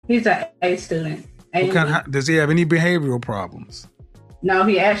He's an A student. Does he have any behavioral problems? No,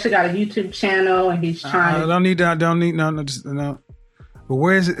 he actually got a YouTube channel, and he's trying. No. But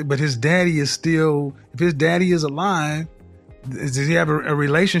where is it? But his daddy is still. If his daddy is alive, does he have a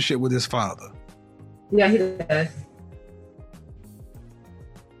relationship with his father? Yeah, he does.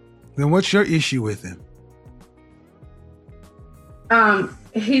 Then what's your issue with him?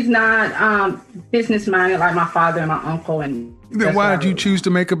 He's not business minded like my father and my uncle. And then why did you choose to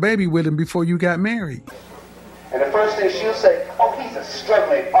make a baby with him before you got married? And the first thing she'll say, oh, he's a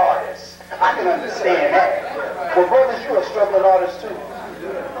struggling artist. I can understand that. Well, brothers, you're a struggling artist too.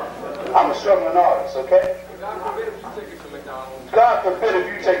 I'm a struggling artist, okay? God forbid if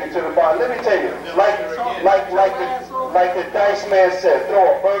you take it to the bar. Let me tell you, like the Dice Man said, throw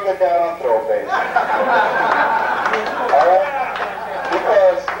a burger down on throw, baby. All right?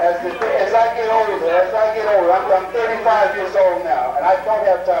 Because as I get older, I'm 35 years old now, and I don't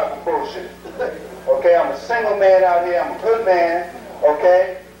have time for bullshit. Okay, I'm a single man out here. I'm a good man.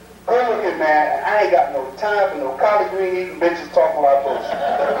 Okay, good looking man. And I ain't got no time for no collard green eating bitches talking about bullshit.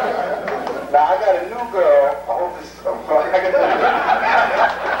 Now I got a new girl. I hope this. I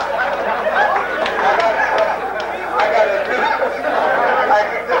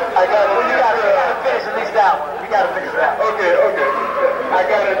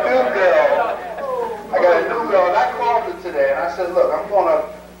got a new girl. And I called her today and I said, look, I'm going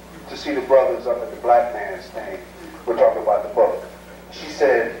up to see the brothers up at the Black Man's thing. We're talking about the book. She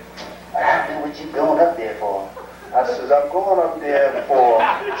said, I know what you going up there for. I said, I'm going up there for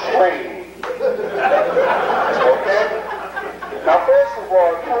training. Okay? Now, first of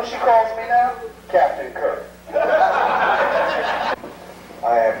all, you know what she calls me now? Captain Kirk.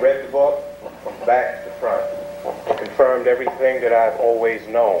 I have read the book from back to front. It confirmed everything that I've always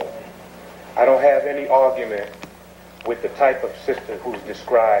known. I don't have any argument with the type of sister who's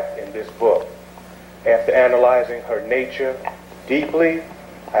described in this book. After analyzing her nature deeply,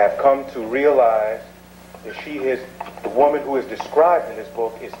 I have come to realize that the woman who is described in this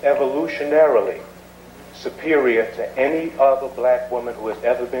book is evolutionarily superior to any other black woman who has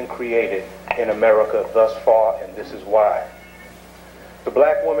ever been created in America thus far, and this is why. The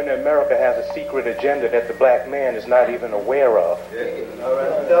black woman in America has a secret agenda that the black man is not even aware of.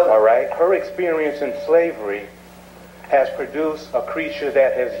 All right? Her experience in slavery has produced a creature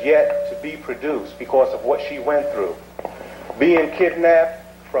that has yet to be produced because of what she went through. Being kidnapped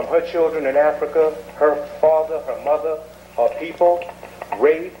from her children in Africa, her father, her mother, her people,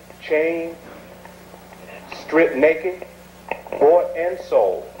 raped, chained, stripped naked, bought and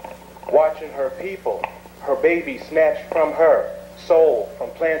sold, watching her people, her baby snatched from her, sold from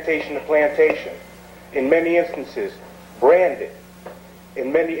plantation to plantation, in many instances branded, in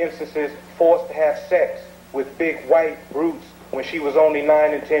many instances forced to have sex with big white brutes when she was only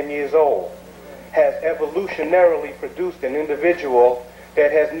 9 and 10 years old, has evolutionarily produced an individual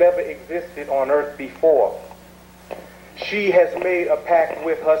that has never existed on earth before. She has made a pact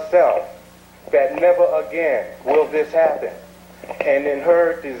with herself that never again will this happen. And in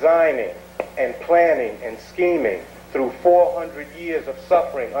her designing and planning and scheming through 400 years of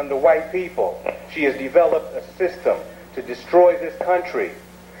suffering under white people, she has developed a system to destroy this country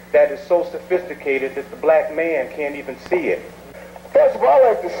that is so sophisticated that the black man can't even see it. First of all,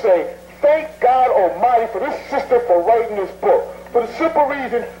 I'd like to say, thank God Almighty for this sister for writing this book. For the simple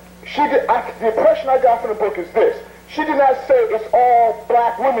reason, the impression I got from the book is this. She did not say it's all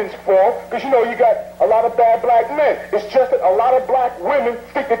black women's fault, because you got a lot of bad black men. It's just that a lot of black women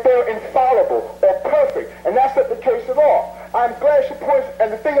think that they're infallible or perfect, and that's not the case at all. I'm glad she points,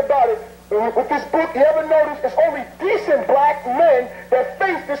 and the thing about it, with this book, you ever notice it's only decent black men that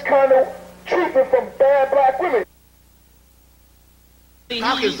face this kind of treatment from bad black women.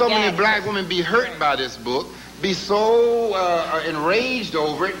 How can so many black women be hurt by this book, be so enraged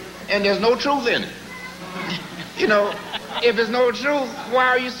over it, and there's no truth in it? If there's no truth, why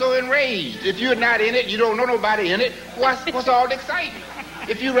are you so enraged? If you're not in it, you don't know nobody in it, what's all the excitement?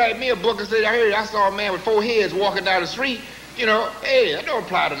 If you write me a book and say, I saw a man with 4 heads walking down the street, hey, that don't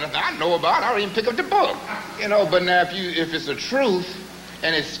apply to nothing I know about. I don't even pick up the book. But now if it's a truth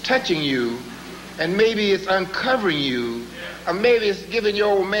and it's touching you, and maybe it's uncovering you, or maybe it's giving your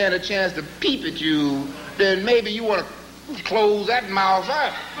old man a chance to peep at you, then maybe you want to close that mouth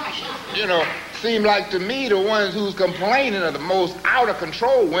up. Seem like to me the ones who's complaining are the most out of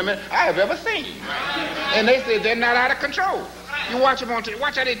control women I have ever seen. And they say they're not out of control. You watch them watch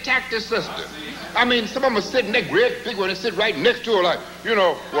how they attack their sister. I mean, some of them are sitting there, great big one, they sit right next to her like,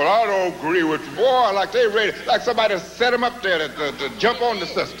 well, I don't agree with you. Boy, like they ready, like somebody set them up there to jump on the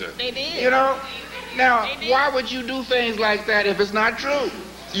sister. They did. Now, why would you do things like that if it's not true?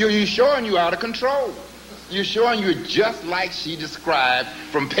 You're showing you out of control. You're showing you're just like she described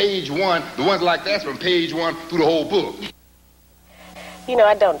from page 1. The ones like that's from page 1 through the whole book. You know,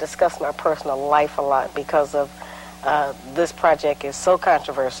 I don't discuss my personal life a lot because of this project is so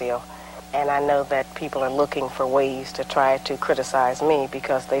controversial, and I know that people are looking for ways to try to criticize me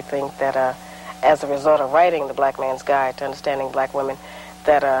because they think that as a result of writing The Black Man's Guide to Understanding Black Women,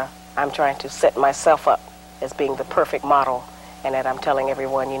 that I'm trying to set myself up as being the perfect model, and that I'm telling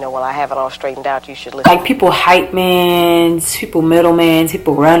everyone, you know, well, I have it all straightened out, you should listen. Like people hype mans, people middlemans,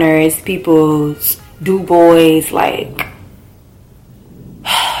 people runners, people do boys, like...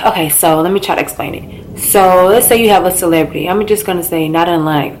 Okay, so let me try to explain it. So let's say you have a celebrity. I'm just going to say not in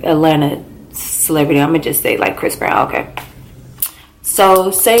like Atlanta celebrity. I'm going to just say like Chris Brown. Okay. So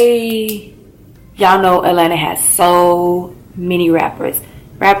say y'all know Atlanta has so many rappers,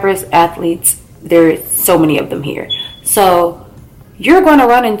 athletes. There's so many of them here. So you're going to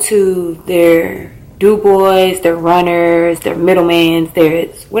run into their do boys, their runners, their middlemans,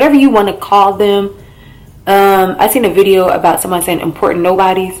 there's whatever you want to call them. I seen a video about someone saying important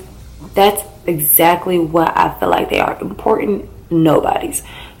nobodies. That's exactly what I feel like they are, important nobodies.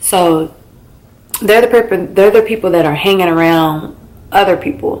 So they're the people that are hanging around other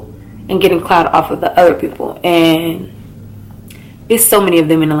people and getting clout off of the other people, and there's so many of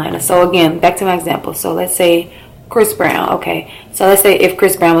them in Atlanta. So again, back to my example. So let's say Chris Brown. Okay, so let's say if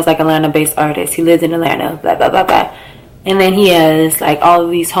Chris Brown was like Atlanta-based artist, he lives in Atlanta, blah blah blah blah, and then he has like all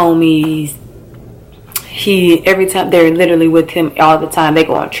of these homies. Every time they're literally with him all the time. They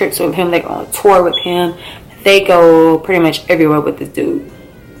go on trips with him. They go on tour with him. They go pretty much everywhere with this dude.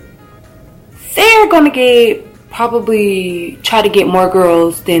 They're going to probably try to get more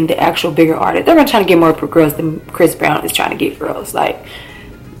girls than the actual bigger artist. They're going to try to get more girls than Chris Brown is trying to get girls. Like,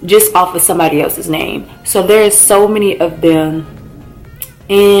 just off of somebody else's name. So there's so many of them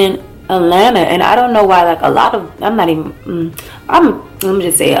in Atlanta, and I don't know why. Like a lot of, let me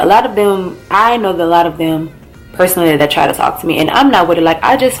just say, a lot of them, I know that a lot of them personally that try to talk to me, and I'm not with it. Like,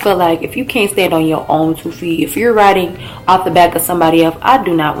 I just feel like if you can't stand on your own 2 feet, if you're riding off the back of somebody else, I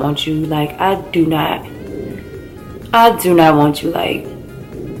do not want you. Like, I do not want you. Like,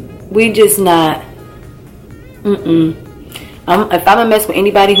 we just not. If I'm gonna mess with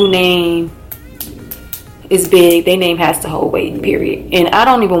anybody who name is big, their name has to hold weight, period. And I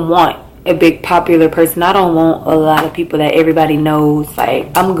don't even want a big popular person. I don't want a lot of people that everybody knows.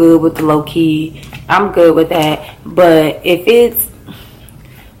 Like, I'm good with the low key. I'm good with that. But if it's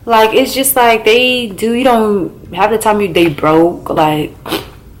like, it's just like you don't have the time they broke. Like,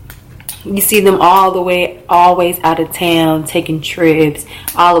 you see them always out of town, taking trips,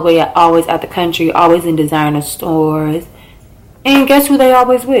 always out the country, always in designer stores. And guess who they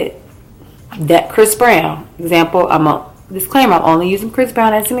always with? That Chris Brown example. Disclaimer, I'm only using Chris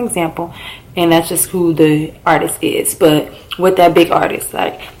Brown as an example, and that's just who the artist is. But with that big artist,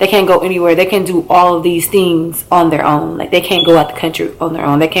 like, they can't go anywhere. They can do all of these things on their own. Like, they can't go out the country on their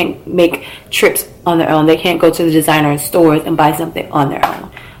own. They can't make trips on their own. They can't go to the designer stores and buy something on their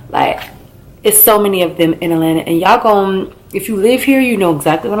own. Like, it's so many of them in Atlanta, and y'all if you live here, you know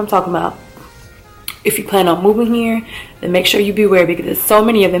exactly what I'm talking about. If you plan on moving here, then make sure you beware, because there's so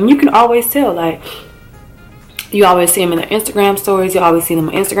many of them. You can always tell. Like, you always see them in their Instagram stories. You always see them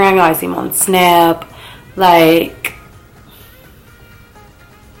on Instagram. You always see them on Snap. Like,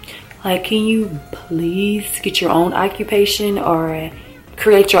 can you please get your own occupation or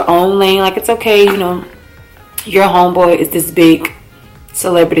create your own lane? Like, it's okay, you know, your homeboy is this big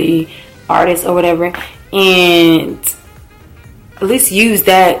celebrity artist or whatever, and at least use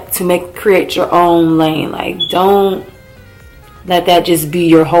that to create your own lane. Like, don't let that just be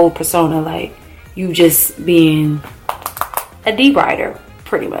your whole persona. Like, you just being a D writer,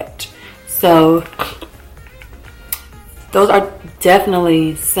 pretty much. So those are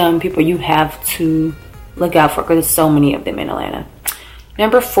definitely some people you have to look out for, because there's so many of them in Atlanta.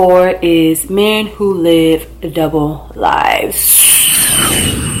 Number 4 is men who live double lives.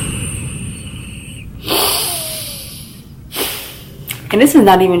 And this is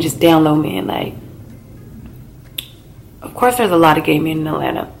not even just down low men. Like, of course there's a lot of gay men in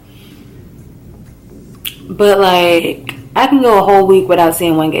Atlanta, but like, I can go a whole week without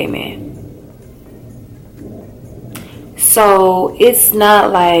seeing one gay man. So it's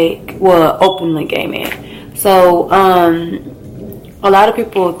not like, well, openly gay man. So a lot of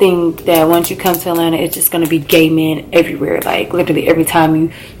people think that once you come to Atlanta, it's just going to be gay men everywhere. Like, literally every time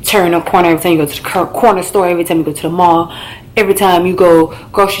you turn a corner, every time you go to the corner store, every time you go to the mall, every time you go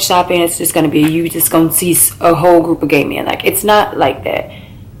grocery shopping, it's just going to be, you just going to see a whole group of gay men. Like, it's not like that.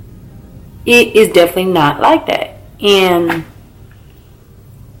 It is definitely not like that. And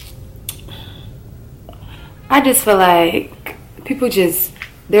I just feel like people just,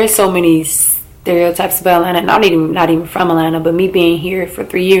 there's so many stereotypes about Atlanta. Not even from Atlanta, but me being here for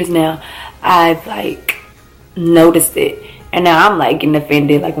 3 years now, I've like noticed it. And now I'm like getting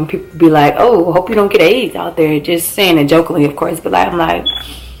offended, like when people be like, "Oh, hope you don't get AIDS out there." Just saying it jokingly, of course, but like I'm like,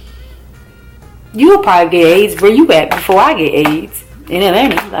 you'll probably get AIDS where you at before I get AIDS in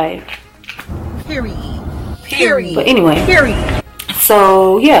Atlanta, like. Period. But anyway. Period.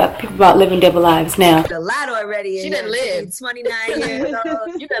 So yeah, people about living double lives now. A lot already. She done lived. 29 years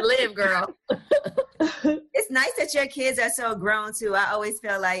old. You done live, girl. It's nice that your kids are so grown too. I always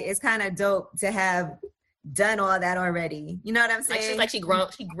feel like it's kind of dope to have done all that already. You know what I'm saying? She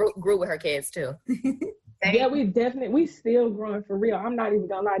grew with her kids too. Yeah, we still growing for real. I'm not even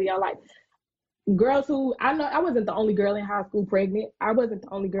gonna lie to y'all. Like girls who I know, I wasn't the only girl in high school pregnant. I wasn't the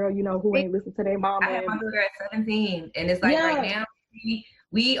only girl, who ain't listen to their mama. I had my daughter at 17, and it's like right now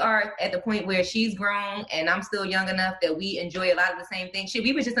we are at the point where she's grown and I'm still young enough that we enjoy a lot of the same things.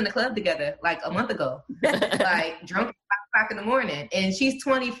 We were just in the club together like a month ago, like drunk at 5 o'clock in the morning, and she's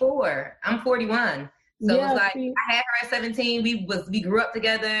 24. I'm 41. So it's like, I had her at 17. We grew up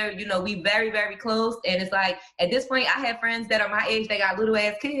together. We very, very close. And it's like, at this point, I have friends that are my age. They got little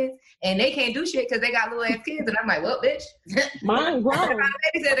ass kids, and they can't do shit because they got little ass kids. And I'm like, well, bitch, mine grown. I'm not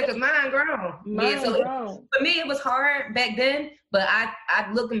a babysitter because mine grown. Grown. For me, it was hard back then. But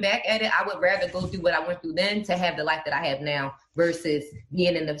I looking back at it, I would rather go through what I went through then to have the life that I have now versus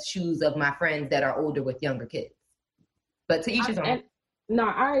being in the shoes of my friends that are older with younger kids. But to each his own. No,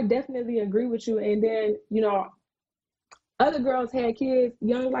 I definitely agree with you. And then, other girls had kids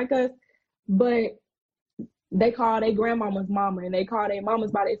young like us, but they call their grandmama's mama and they call their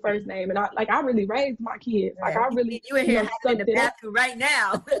mamas by their first name. And I really raised my kids. Like I really, you in here in the bathroom right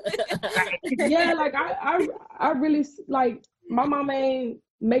now. Yeah, like I really like my mama ain't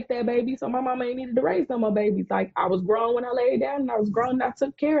make that baby, so my mama ain't needed to raise no more babies. Like I was grown when I laid down, and I was grown and I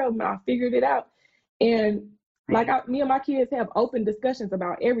took care of them. And I figured it out. And me and my kids have open discussions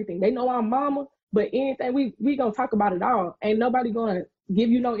about everything. They know I'm mama, but anything we gonna talk about it all. Ain't nobody gonna give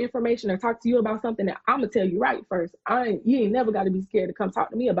you no information or talk to you about something that I'm gonna tell you right first. You ain't never got to be scared to come talk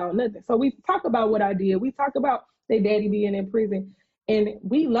to me about nothing. So we talk about what I did. We talk about their daddy being in prison, and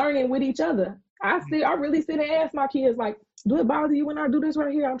we learning with each other. I really sit and ask my kids, like, do it bother you when I do this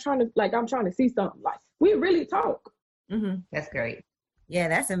right here? I'm trying to see something. Like we really talk. Mm-hmm. That's great. Yeah,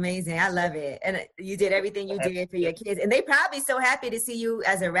 that's amazing. I love it. And you did everything you did for your kids. And they probably so happy to see you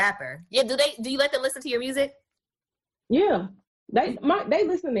as a rapper. Yeah, do you let them listen to your music? Yeah. They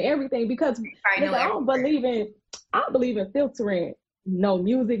listen to everything because I don't believe in filtering no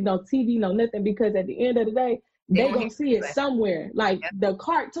music, no TV, no nothing, because at the end of the day, they gonna see it somewhere. Like the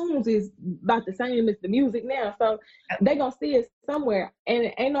cartoons is about the same as the music now. So they gonna see it somewhere. And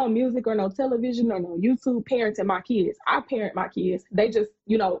it ain't no music or no television or no YouTube parenting my kids. I parent my kids. They just,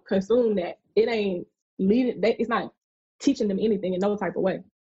 consume that. It ain't it's not teaching them anything in no type of way.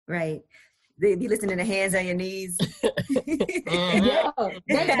 Right. They be listening to Hands on Your Knees. Yeah,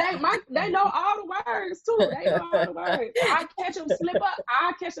 they know all the words too. They know all the words. I catch them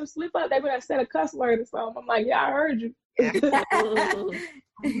slip up. They would have said a cuss word or something. I'm like, yeah, I heard you. Get out the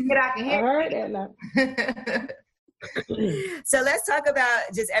I heard that now. So let's talk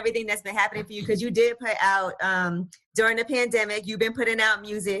about just everything that's been happening for you, because you did put out during the pandemic. You've been putting out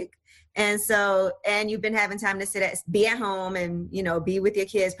music. And you've been having time to be at home and, be with your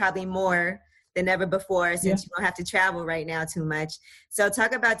kids probably more than ever before, since you don't have to travel right now too much. So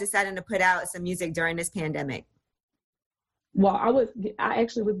talk about deciding to put out some music during this pandemic. Well, I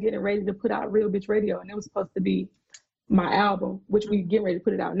actually was getting ready to put out Real Bitch Radio, and it was supposed to be my album, which we getting ready to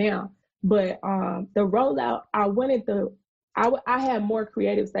put it out now. But the rollout, I had more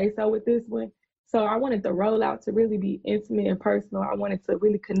creative say-so with this one. So I wanted the rollout to really be intimate and personal. I wanted to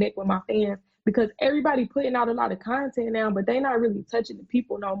really connect with my fans, because everybody putting out a lot of content now, but they're not really touching the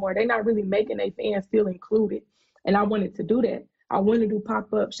people no more. They're not really making their fans feel included. And I wanted to do that. I want to do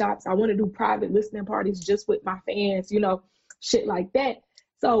pop-up shops. I want to do private listening parties just with my fans, shit like that.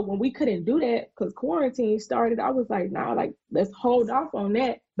 So when we couldn't do that because quarantine started, I was like, nah, like, let's hold off on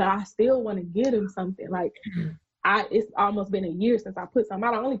that. But I still want to give them something. Like, it's almost been a year since I put something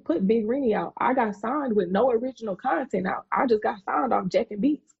out. I only put Big Rennie out. I got signed with no original content out. I just got signed off Jack and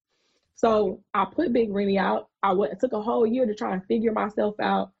Beats. So I put Big Rennie out. It took a whole year to try and figure myself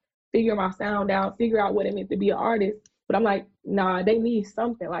out, figure my sound out, figure out what it meant to be an artist. But I'm like, nah, they need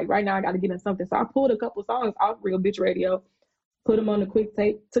something. Like right now I got to get them something. So I pulled a couple songs off Real Bitch Radio, put them on the quick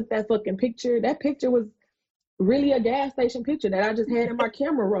tape, took that fucking picture. That picture was really a gas station picture that I just had in my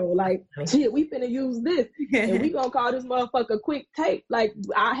camera roll. Like, shit, we finna use this and we gonna call this motherfucker quick tape. Like,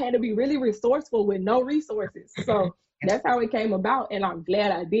 I had to be really resourceful with no resources. So that's how it came about. And I'm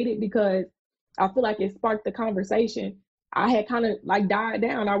glad I did it because I feel like it sparked the conversation. I had kind of like died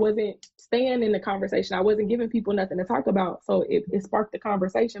down. I wasn't staying in the conversation. I wasn't giving people nothing to talk about. So it sparked the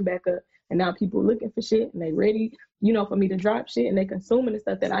conversation back up. And now people looking for shit and they ready, you know, for me to drop shit, and they consuming the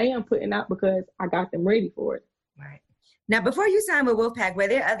stuff that I am putting out because I got them ready for it. Right. Now, before you signed with Wolfpack, were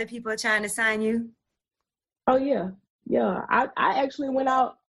there other people trying to sign you? Oh, yeah. Yeah. I actually went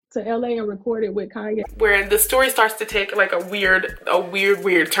out to LA and recorded with Kanye. Where the story starts to take like a weird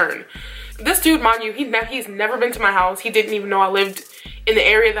turn. This dude, mind you, he's never been to my house. He didn't even know I lived in the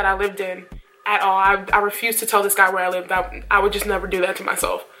area that I lived in at all. I refused to tell this guy where I lived. I would just never do that to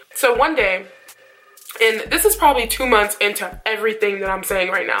myself. So one day, and this is probably 2 months into everything that I'm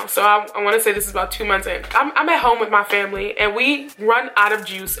saying right now. So I want to say this is about 2 months in. I'm at home with my family and we run out of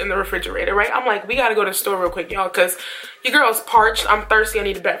juice in the refrigerator, right? I'm like, we got to go to the store real quick, y'all, because your girl's parched. I'm thirsty. I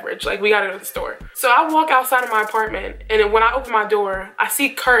need a beverage. Like, we got to go to the store. So I walk outside of my apartment, and then when I open my door, I see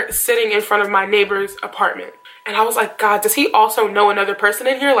Kurt sitting in front of my neighbor's apartment. And I was like, God, does he also know another person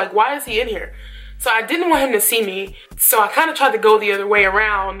in here? Like, why is he in here? So I didn't want him to see me. So I kind of tried to go the other way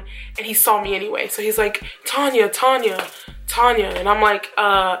around, and he saw me anyway. So he's like, Tanya. And I'm like,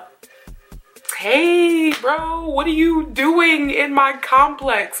 hey, bro, what are you doing in my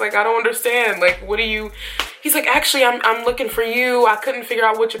complex? Like, I don't understand. Like, what are you... He's like, actually, I'm looking for you. I couldn't figure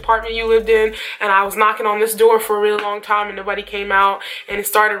out which apartment you lived in, and I was knocking on this door for a really long time, and nobody came out, and it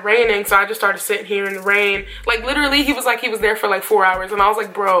started raining, so I just started sitting here in the rain. Like, literally, he was there for like 4 hours, and I was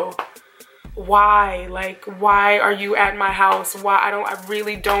like, bro... why? Like, why are you at my house? Why? I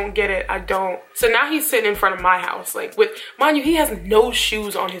really don't get it. I don't. So now he's sitting in front of my house, like, with, mind you, he has no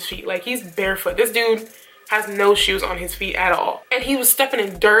shoes on his feet. Like, he's barefoot. This dude has no shoes on his feet at all. And he was stepping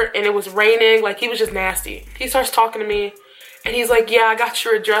in dirt, and it was raining. Like, he was just nasty. He starts talking to me, and he's like, yeah, I got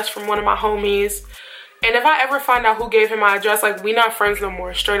your address from one of my homies. And if I ever find out who gave him my address, like, we not friends no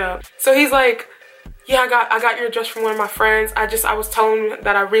more, straight up. So he's like, yeah, I got your address from one of my friends. I was telling him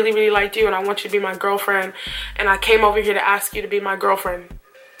that I really, really liked you and I want you to be my girlfriend. And I came over here to ask you to be my girlfriend.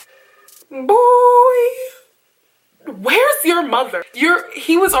 Boy, where's your mother?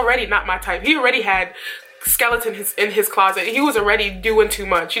 He was already not my type. He already had skeletons in his closet. He was already doing too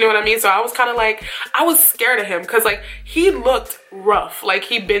much. You know what I mean? So I was kind of like, I was scared of him because, like, he looked rough. Like,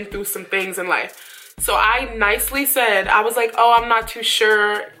 he'd been through some things in life. So I nicely said, I was like, oh, I'm not too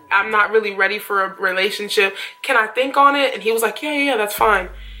sure. I'm not really ready for a relationship. Can I think on it? And he was like, yeah, that's fine.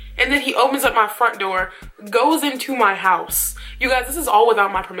 And then he opens up my front door, goes into my house. You guys, this is all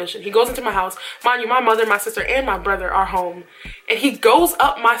without my permission. He goes into my house. Mind you, my mother, my sister, and my brother are home. And he goes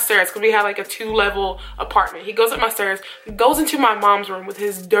up my stairs, because we had like a 2-level apartment. He goes up my stairs, goes into my mom's room with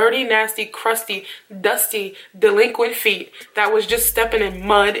his dirty, nasty, crusty, dusty, delinquent feet that was just stepping in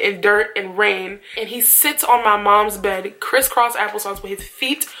mud and dirt and rain. And he sits on my mom's bed, crisscross applesauce, with his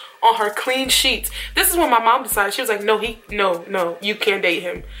feet on her clean sheets. This is when my mom decided. She was like, no, you can't date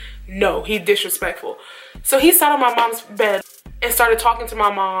him. No, he's disrespectful. So he sat on my mom's bed and started talking to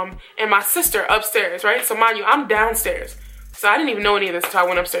my mom and my sister upstairs, right? So mind you, I'm downstairs. So I didn't even know any of this until I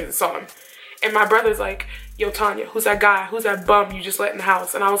went upstairs and saw him. And my brother's like, yo, Tanya, who's that guy? Who's that bum you just let in the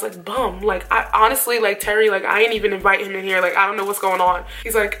house? And I was like, bum? Like, I honestly, like, Terry, like, I ain't even invite him in here. Like, I don't know what's going on.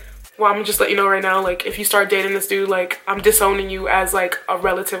 He's like, well, I'm gonna just let you know right now, like, if you start dating this dude, like, I'm disowning you as, like, a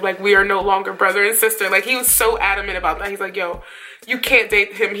relative. Like, we are no longer brother and sister. Like, he was so adamant about that. He's like, yo, you can't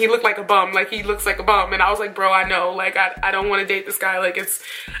date him. He looked like a bum. Like, he looks like a bum. And I was like, bro, I know. Like, I don't want to date this guy. Like,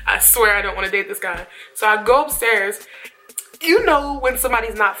 I swear I don't want to date this guy. So I go upstairs. You know when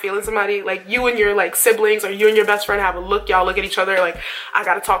somebody's not feeling somebody, like, you and your, like, siblings or you and your best friend have a look. Y'all look at each other like, I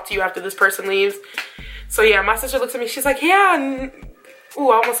gotta talk to you after this person leaves. So, yeah, my sister looks at me. She's like, yeah,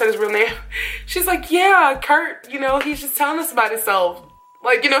 ooh, I almost said his real name. She's like, yeah, Kurt, you know, he's just telling us about himself.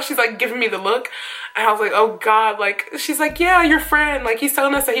 Like, you know, she's like giving me the look. And I was like, oh God, like, she's like, yeah, your friend. Like, he's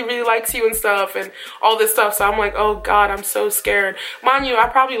telling us that he really likes you and stuff and all this stuff. So I'm like, oh God, I'm so scared. Mind you, I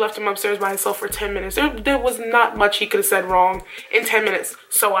probably left him upstairs by himself for 10 minutes. There was not much he could have said wrong in 10 minutes.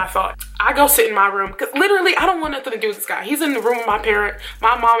 So I thought. I go sit in my room. Because literally, I don't want nothing to do with this guy. He's in the room with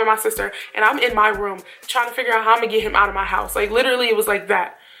my mom and my sister. And I'm in my room trying to figure out how I'm going to get him out of my house. Like, literally, it was like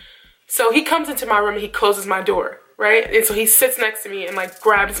that. So he comes into my room and he closes my door. Right? And so he sits next to me and like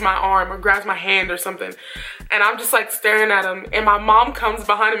grabs my arm or grabs my hand or something. And I'm just like staring at him. And my mom comes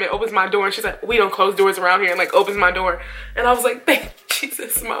behind him and opens my door. And she's like, we don't close doors around here, and like opens my door. And I was like, thank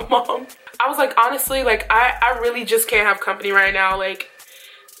Jesus, my mom. I was like, honestly, like I really just can't have company right now. Like,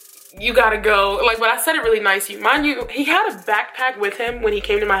 you gotta go. Like, but I said it really nice. Mind you, he had a backpack with him when he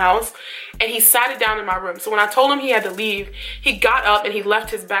came to my house, and he sat it down in my room. So when I told him he had to leave, he got up and he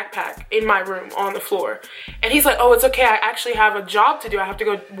left his backpack in my room on the floor. And he's like, oh, it's okay. I actually have a job to do. I have to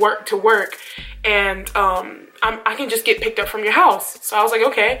go to work. And I can just get picked up from your house. So I was like,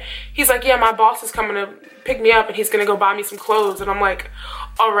 okay. He's like, yeah, my boss is coming to pick me up and he's gonna go buy me some clothes. And I'm like,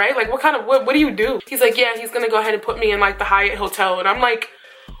 all right, like what do you do? He's like, yeah, he's gonna go ahead and put me in like the Hyatt hotel. And I'm like,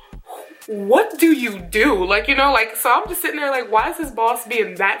 what do you do? Like, you know, like, so I'm just sitting there like, why is his boss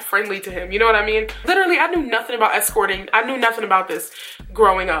being that friendly to him? You know what I mean? Literally, I knew nothing about escorting. I knew nothing about this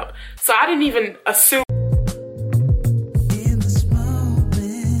growing up. So I didn't even assume.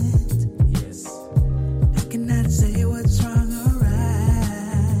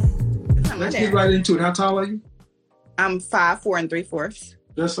 Let's get right into it. How tall are you? I'm 5'4" 3/4.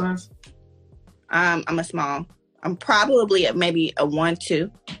 Dress size? I'm a small. I'm probably maybe a 1-2.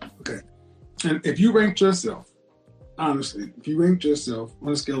 Okay. And if you ranked yourself, honestly, if you ranked yourself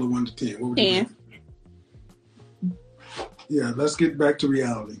on a scale of 1 to 10, what would you rank? Yeah, let's get back to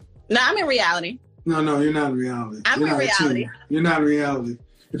reality. No, I'm in reality. No, you're not in reality. I'm in reality. You're not in reality.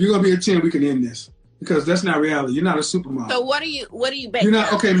 If you're gonna be a 10, we can end this. Because that's not reality. You're not a supermodel. So what are you basing? You're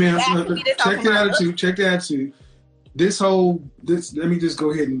not okay, man. Check the attitude. Check the attitude. Let me just go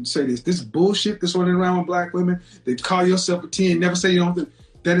ahead and say this. This bullshit that's running around with black women, they call yourself a 10, never say you don't.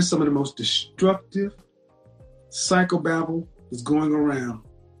 That is some of the most destructive psychobabble that's going around.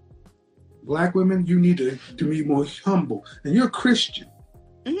 Black women, you need to be more humble. And you're a Christian.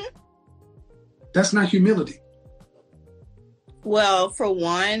 Mm-hmm. That's not humility. Well, for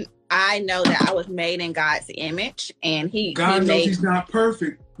one, I know that I was made in God's image, and God knows he's not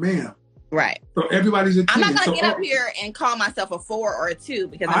perfect, ma'am. Right. So everybody's a 10. I'm not gonna get up here and call myself a 4 or a 2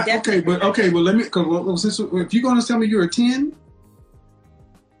 because I'm definitely well, let me. If you're gonna tell me you're a 10,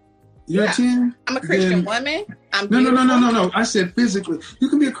 you're a 10. I'm a Christian woman. I'm no. I said physically. You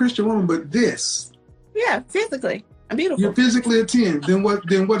can be a Christian woman, but this. Yeah, physically, I'm beautiful. You're physically a 10. Then what?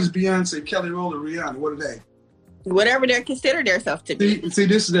 Then what is Beyonce, Kelly Rowland, Rihanna? What are they? Whatever they consider themselves to be. See,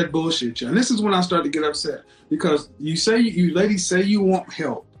 this is that bullshit, y'all. And this is when I start to get upset because you ladies say you want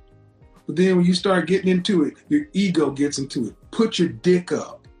help, but then when you start getting into it, your ego gets into it. Put your dick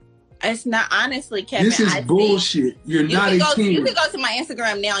up. It's not, honestly, Kevin. This is bullshit. You're not a 10. You can go to my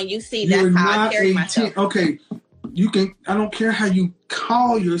Instagram now and you see that's how I carry myself. 10. Okay, you can. I don't care how you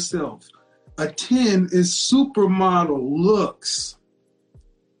call yourself. A 10 is supermodel looks.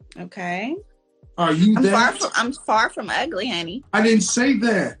 Okay. Are you I'm far from ugly, honey. I didn't say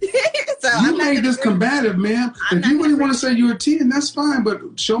that. So you made this combative, man. If you really want to say you're a 10, that's fine. But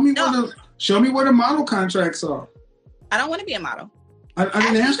show me where the model contracts are. I don't want to be a model. I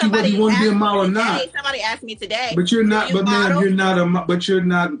didn't ask you whether you want to be a model or not. Somebody asked me today. But you're not. But ma'am, you're not But you're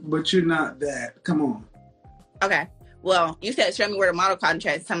not that. Come on. Okay. Well, you said show me where the model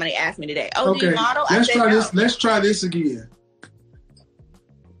contracts. Somebody asked me today. Oh, do you model? Let's try this again.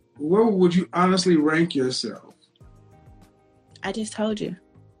 Where would you honestly rank yourself? I just told you.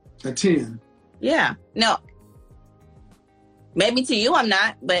 A 10. Yeah. No. Maybe to you I'm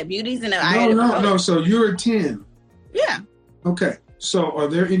not, but beauty's in the eye of the beholder. No. So you're a 10. Yeah. Okay. So are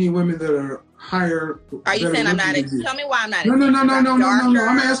there any women that are higher? Are you saying I'm not? Tell me why I'm not. No.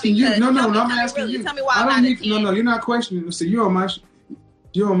 I'm asking you. No. I'm asking you. Tell me why I'm not. No. You're not questioning. So you're on my.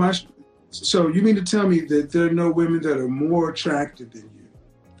 So you mean to tell me that there are no women that are more attractive than you?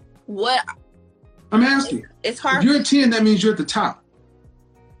 What? I'm asking. It's hard. If you're a 10, that means you're at the top.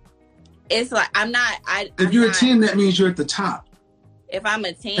 It's like I'm not. If you're a 10, that means you're at the top. If I'm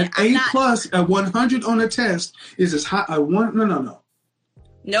a 10, an A plus, a 100 on a test is as high. No.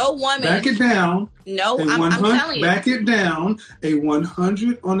 No woman. Back it down. No, I'm telling you. Back it down. A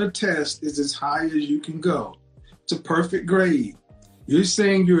 100 on a test is as high as you can go. It's a perfect grade. You're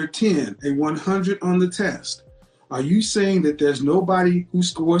saying you're a 10, a 100 on the test. Are you saying that there's nobody who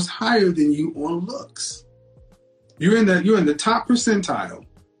scores higher than you on looks? You're in the top percentile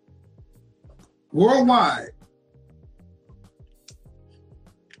worldwide.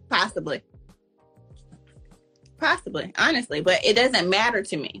 Possibly, honestly, but it doesn't matter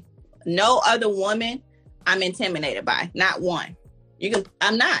to me. No other woman I'm intimidated by. Not one.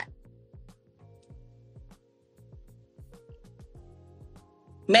 I'm not.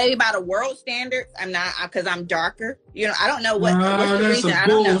 Maybe by the world standards, I'm not, because I'm darker. You know, I don't know what's the reason. That's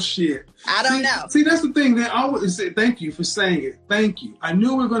bullshit. I don't know. See, that's the thing. That I always say, thank you for saying it. Thank you. I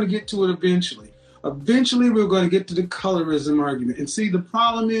knew we were going to get to it eventually. Eventually, we were going to get to the colorism argument. And see, the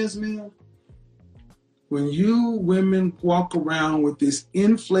problem is, man, when you women walk around with this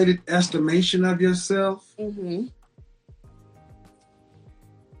inflated estimation of yourself,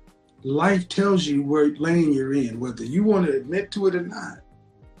 life tells you what lane you're in, whether you want to admit to it or not.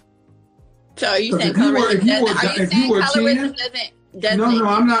 So are you saying colorism doesn't? No,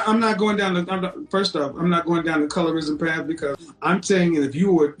 I'm not going down the. First off, I'm not going down the colorism path because I'm saying if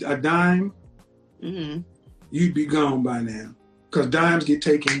you were a dime, you'd be gone by now. Because dimes get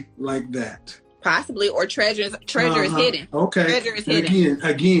taken like that. Possibly, or treasure is hidden. Okay. Treasure is hidden.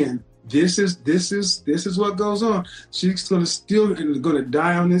 Again, this is what goes on. She's gonna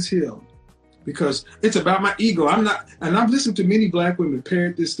die on this hill. Because it's about my ego. I've listened to many black women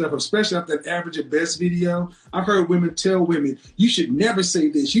parrot this stuff, especially after that Average at Best video. I've heard women tell women, you should never say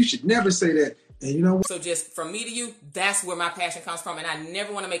this, you should never say that. And you know what? So just from me to you, that's where my passion comes from. And I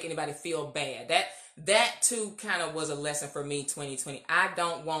never want to make anybody feel bad. That too kind of was a lesson for me 2020. I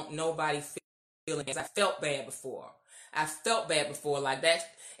don't want nobody feeling as I felt bad before. Like that.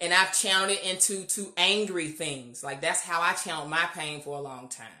 And I've channeled it into angry things. Like that's how I channeled my pain for a long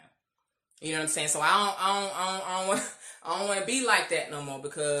time. You know what I'm saying? So I don't want to be like that no more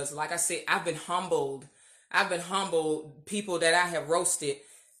because, like I said, I've been humbled. People that I have roasted,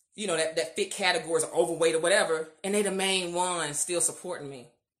 you know, that fit categories or overweight or whatever, and they the main ones still supporting me.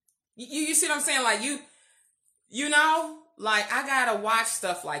 You see what I'm saying? Like you know, like I gotta watch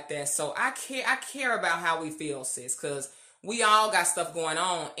stuff like that. So I care about how we feel, sis, because we all got stuff going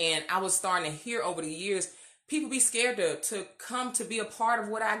on, and I was starting to hear over the years. People be scared to come to be a part of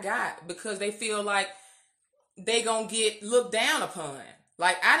what I got because they feel like they gonna get looked down upon.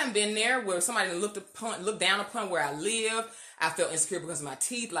 Like I done been there where somebody looked down upon where I live. I felt insecure because of my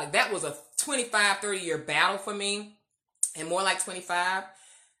teeth. Like that was a 25, 30 year battle for me, and more like 25.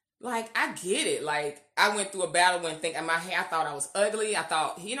 Like I get it. Like I went through a battle when thinking my hair, I thought I was ugly. I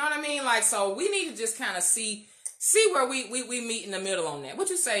thought, you know what I mean? Like, so we need to just kind of see where we meet in the middle on that. What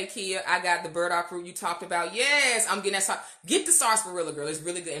you say, Kia? I got the burdock root you talked about. Yes, I'm getting that. Get the sarsaparilla, girl. It's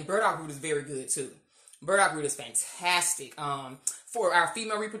really good. And burdock root is very good, too. Burdock root is fantastic for our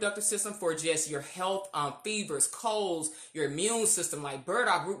female reproductive system, for just your health, fevers, colds, your immune system. Like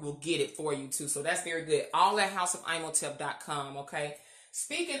burdock root will get it for you, too. So that's very good. All at houseofimhotep.com, okay?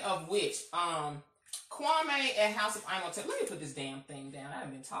 Speaking of which, Kwame at House of Imhotep. Let me put this damn thing down. I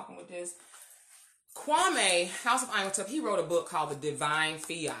haven't been talking with this. Kwame, House of Imhotep, he wrote a book called The Divine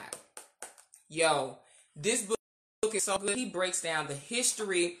Fiat. Yo, this book is so good. He breaks down the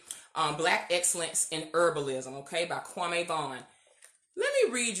history, Black excellence in herbalism, okay, by Kwame Vaughn. Let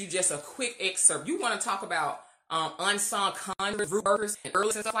me read you just a quick excerpt. You want to talk about unsung conjurers, root workers, and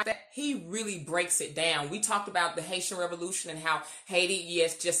herbalists and stuff like that? He really breaks it down. We talked about the Haitian Revolution and how Haiti,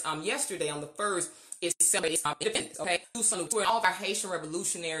 just yesterday on the 1st, is celebrating independence, okay? For all of our Haitian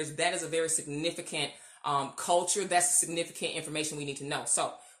revolutionaries, that is a very significant culture. That's significant information we need to know.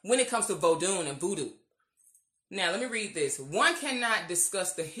 So when it comes to Vodun and Voodoo, now let me read this. One cannot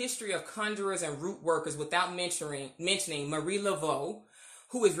discuss the history of conjurers and root workers without mentioning Marie Laveau,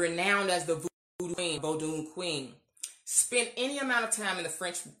 who is renowned as the Vodun Queen. Spent any amount of time in the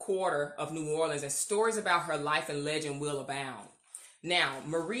French Quarter of New Orleans, and stories about her life and legend will abound. Now,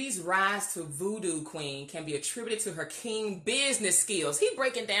 Marie's rise to Voodoo Queen can be attributed to her keen business skills. He's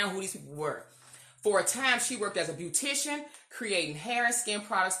breaking down who these people were. For a time, she worked as a beautician, creating hair and skin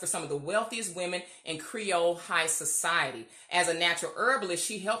products for some of the wealthiest women in Creole high society. As a natural herbalist,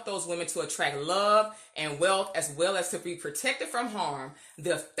 she helped those women to attract love and wealth, as well as to be protected from harm.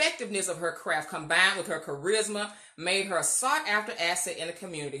 The effectiveness of her craft, combined with her charisma, made her a sought-after asset in the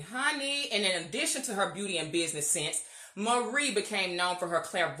community. Honey, and in addition to her beauty and business sense, Marie became known for her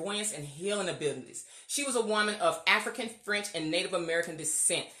clairvoyance and healing abilities. She was a woman of African, French, and Native American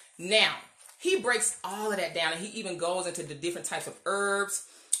descent. Now, he breaks all of that down, and he even goes into the different types of herbs.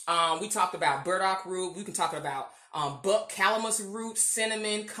 We talked about burdock root. We can talk about calamus root,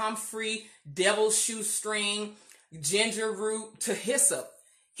 cinnamon, comfrey, devil's shoestring, ginger root, to hyssop.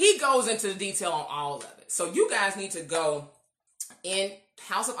 He goes into the detail on all of it. So you guys need to go in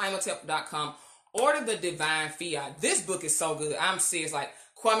houseofimhotep.com. Order The Divine Fiat. This book is so good. I'm serious. Like,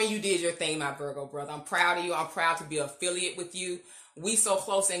 Kwame, you did your thing, my Virgo brother. I'm proud of you. I'm proud to be an affiliate with you. We so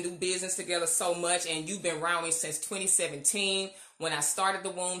close and do business together so much. And you've been around me since 2017 when I started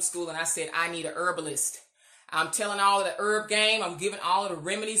the womb school and I said, I need a herbalist. I'm telling all of the herb game. I'm giving all of the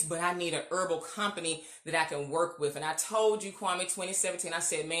remedies, but I need a herbal company that I can work with. And I told you, Kwame, 2017, I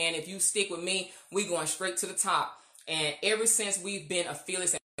said, man, if you stick with me, we going straight to the top. And ever since we've been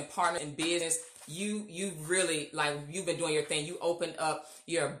affiliates and partners in business, you really, like, you've been doing your thing. You opened up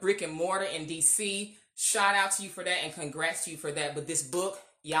your brick and mortar in DC. Shout out to you for that and congrats to you for that. But this book,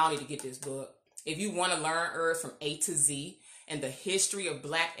 y'all need to get this book. If you want to learn herbs from A to Z and the history of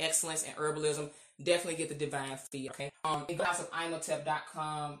Black excellence and herbalism, definitely get the divine feel. Okay. House of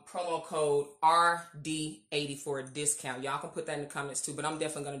inotep.com, promo code RD80 for a discount. Y'all can put that in the comments too, but I'm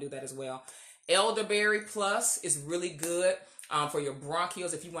definitely going to do that as well. Elderberry Plus is really good for your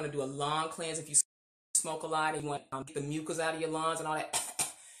bronchioles. If you want to do a lung cleanse, if you smoke a lot and you want to get the mucus out of your lungs and all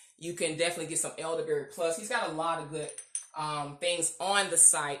that, you can definitely get some Elderberry Plus. He's got a lot of good things on the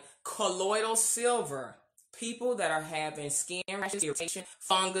site. Colloidal silver. People that are having skin rashes, irritation,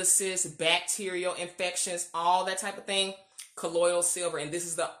 funguses, bacterial infections, all that type of thing, colloidal silver. And this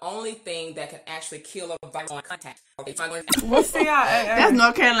is the only thing that can actually kill a virus on contact. What's the That's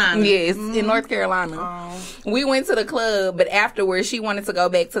North Carolina. Yes, in North Carolina. We went to the club, but afterwards she wanted to go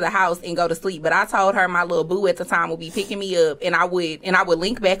back to the house and go to sleep. But I told her my little boo at the time would be picking me up, and I would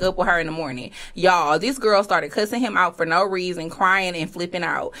link back up with her in the morning. Y'all, this girl started cussing him out for no reason, crying and flipping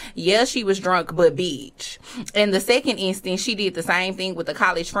out. Yeah, she was drunk, but bitch. And the second instance, she did the same thing with a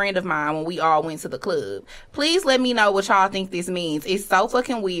college friend of mine when we all went to the club. Please let me know what y'all think this means. It's so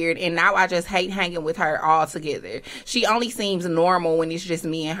fucking weird, and now I just hate hanging with her altogether. She only seems normal when it's just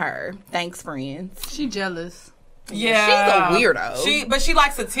me and her. Thanks, friends. She jealous. Yeah. She's a weirdo. But she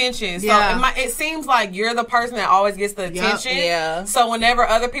likes attention. So it seems like you're the person that always gets the attention. Yeah. So whenever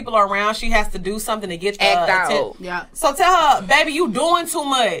other people are around, she has to do something to get Act out. attention. Yeah. So tell her, baby, you doing too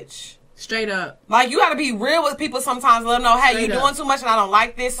much. Straight up. Like, you got to be real with people sometimes. Let them know, hey, you doing too much and I don't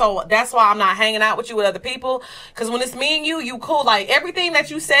like this. So that's why I'm not hanging out with you with other people. Because when it's me and you cool. Like, everything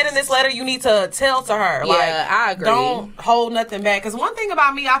that you said in this letter, you need to tell to her. Yeah, like, I agree. Don't hold nothing back. Because one thing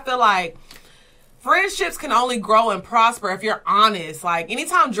about me, I feel like friendships can only grow and prosper if you're honest. Like,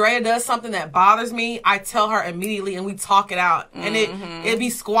 anytime Drea does something that bothers me, I tell her immediately and we talk it out. And it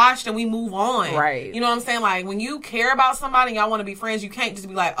be squashed and we move on. Right. You know what I'm saying? Like, when you care about somebody and y'all want to be friends, you can't just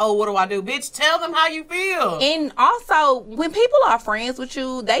be like, oh, what do I do? Bitch, tell them how you feel. And also, when people are friends with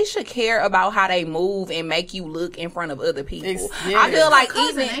you, they should care about how they move and make you look in front of other people. I feel like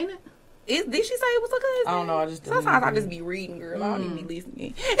cousin, ain't it? Did she say it was a cousin? I don't know. Sometimes I just be reading, girl. I don't even be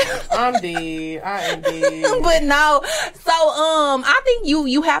listening. I'm dead. I am dead. But no. So I think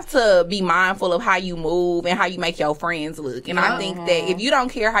you have to be mindful of how you move and how you make your friends look. And I think that if you don't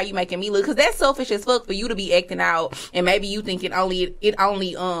care how you making me look, because that's selfish as fuck for you to be acting out, and maybe you think it only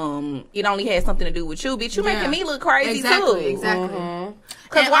has something to do with you, bitch. You making me look crazy too. Exactly.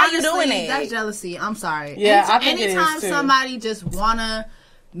 Because why you doing that? That's jealousy. I'm sorry. Yeah, I think anytime it is too. somebody just wanna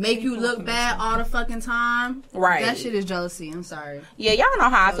make you look bad all the fucking time, right? That shit is jealousy. I'm sorry. Yeah, y'all know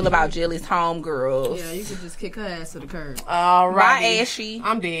how I feel about jealous homegirls. Yeah, you could just kick her ass to the curb. All right. Bye, Ashy.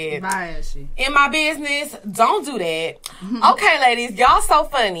 I'm dead. Bye, Ashy. In my business, don't do that. Okay, ladies, y'all so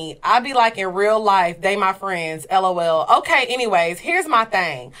funny. I be like, in real life, they my friends. LOL. Okay, anyways, here's my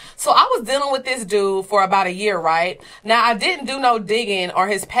thing. So I was dealing with this dude for about a year, right? Now, I didn't do no digging or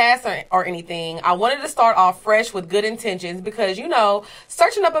his past or anything. I wanted to start off fresh with good intentions because, you know,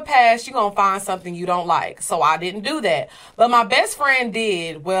 searching up a past, you're gonna find something you don't like. So I didn't do that. But my best friend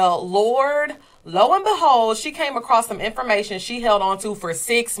did. Well, lo and behold, she came across some information she held on to for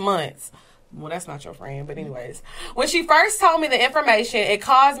 6 months. Well, that's not your friend, but anyways. When she first told me the information, it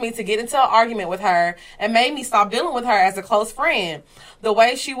caused me to get into an argument with her and made me stop dealing with her as a close friend the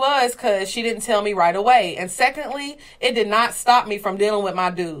way she was, because she didn't tell me right away. And secondly, it did not stop me from dealing with my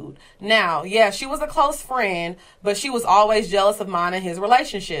dude. Now, yeah, she was a close friend, but she was always jealous of mine and his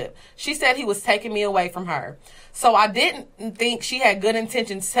relationship. She said he was taking me away from her. So I didn't think she had good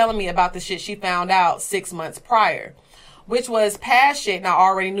intentions telling me about the shit she found out 6 months prior, which was past shit and I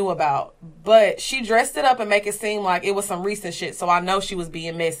already knew about. But she dressed it up and make it seem like it was some recent shit, so I know she was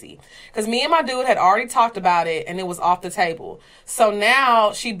being messy. Because me and my dude had already talked about it and it was off the table. So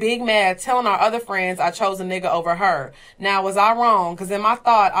now she big mad telling our other friends I chose a nigga over her. Now, was I wrong? Because in my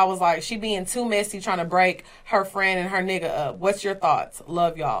thought, I was like, she being too messy trying to break her friend and her nigga up. What's your thoughts?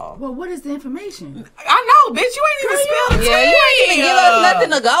 Love y'all. Well, what is the information? I know, bitch. You ain't even spilled the tea. Yeah, you ain't even give us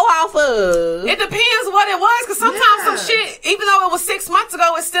nothing to go off of. It depends what it was, because sometimes some shit, even though it was 6 months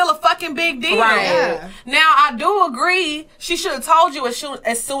ago, it's still a fucking big deal. Right. Yeah. Now, I do agree she should have told you as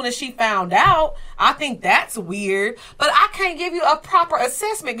soon as she found out. I think that's weird, but I can't give you a proper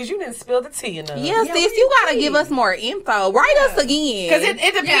assessment because you didn't spill the tea enough. Yeah, sis, you gotta give us more info. Write us again. Because it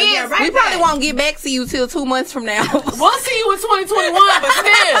depends. Yeah, we probably won't get back to you till 2 months from now. We'll see you in 2021, but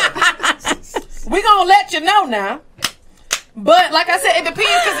still, we gonna let you know now. But like I said, it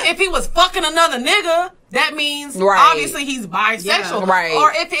depends, because if he was fucking another nigga, that means obviously he's bisexual. Yeah, right.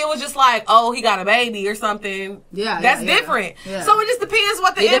 Or if it was just like, oh, he got a baby or something, that's different. Yeah. So it just depends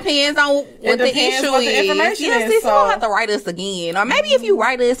what the depends on what the issue is. Yes, you don't have to write us again. Or maybe if you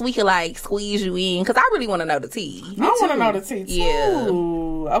write us, we can like squeeze you in, because I really want to know the tea. I want to know the tea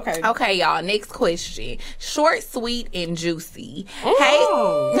too. Yeah. Okay. Okay, y'all. Next question. Short, sweet, and juicy.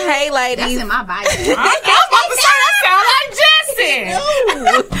 Ooh. Hey, ladies. That's in my Bible. I was about to say that sound like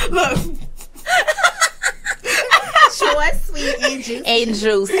Jesse. Look. Short, sweet, and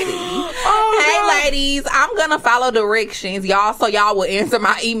juicy. Hey, ladies, I'm gonna follow directions, y'all, so y'all will answer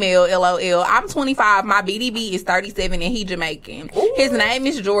my email. LOL. I'm 25. My BDB is 37, and he Jamaican. Ooh. His name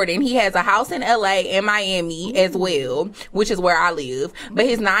is Jordan. He has a house in LA and Miami as well, which is where I live. But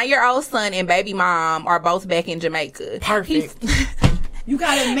his 9-year-old son and baby mom are both back in Jamaica. Perfect. You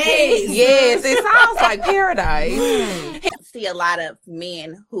got it made. Yes, it sounds like paradise. I see a lot of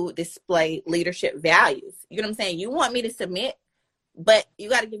men who display leadership values. You know what I'm saying? You want me to submit, but you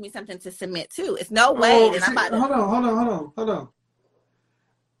got to give me something to submit to. It's no way that I'm about to. Hold on.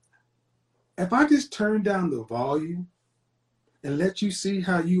 If I just turn down the volume and let you see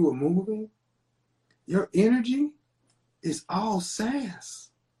how you are moving, your energy is all sass.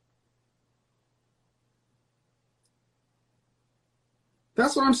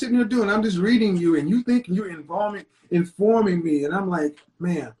 That's what I'm sitting here doing. I'm just reading you, and you think you're informing me, and I'm like,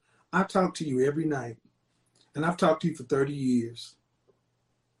 man, I talk to you every night, and I've talked to you for 30 years.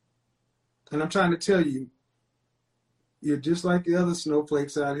 And I'm trying to tell you, you're just like the other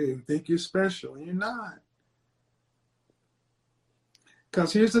snowflakes out here who think you're special, and you're not.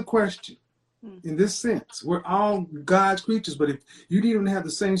 Because here's the question. In this sense, we're all God's creatures, but if you didn't have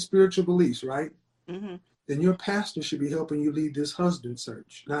the same spiritual beliefs, right? Mm-hmm. Then your pastor should be helping you lead this husband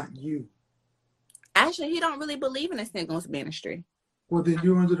search, not you. Actually, he don't really believe in a singles ministry. Well, then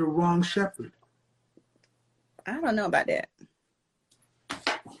you're under the wrong shepherd. I don't know about that.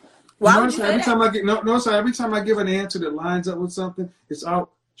 Every time I give an answer that lines up with something, it's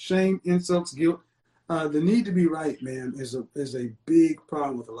all shame, insults, guilt. The need to be right, man, is a big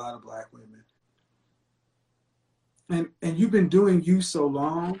problem with a lot of Black women. And you've been doing you so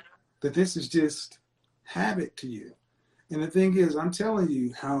long that this is just habit to you. And the thing is, I'm telling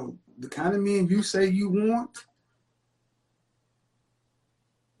you how the kind of men you say you want,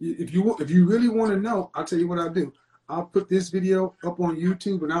 if you really want to know, I'll tell you what I'll do. I'll put this video up on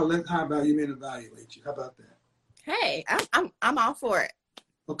YouTube and I'll let high value men evaluate you. How about that? Hey, I'm all for it.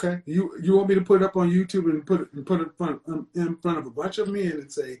 Okay. You want me to put it up on YouTube and put it in front of a bunch of men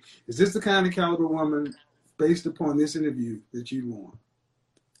and say, is this the kind of caliber woman based upon this interview that you want?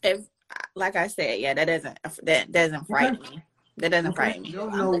 If, like I said, yeah, that doesn't frighten me. That doesn't frighten me. You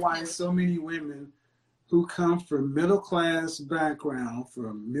don't know why so many women who come from middle class background,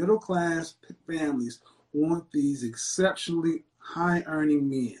 from middle class families, want these exceptionally high earning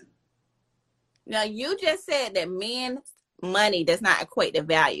men. Now, you just said that men's money does not equate to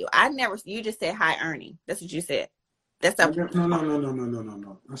value. You just said high earning. That's what you said. No.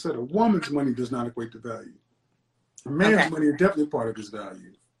 I said a woman's money does not equate to value. A man's money is definitely part of his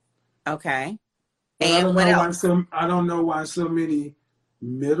value. Okay. And what else? I don't know why so many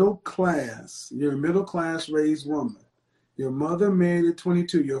middle class, you're a middle class raised woman. Your mother married at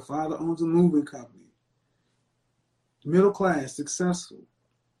 22. Your father owns a moving company. Middle class, successful.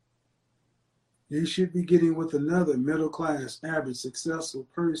 You should be getting with another middle class, average, successful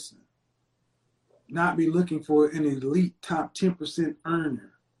person. Not be looking for an elite top 10%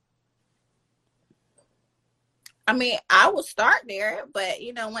 earner. I mean, I will start there, but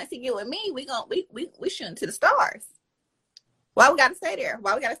once he get with me, we shooting to the stars. Why we gotta stay there?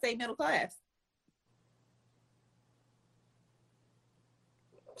 Why we gotta stay middle class?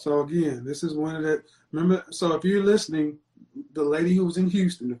 So again, this is one of that. Remember, so if you're listening, the lady who was in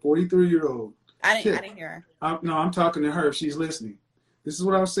Houston, the 43-year-old. I didn't hear her. No, I'm talking to her if she's listening. This is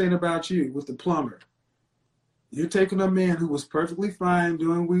what I was saying about you with the plumber. You're taking a man who was perfectly fine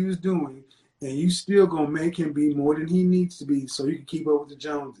doing what he was doing, and you still gonna make him be more than he needs to be so you can keep up with the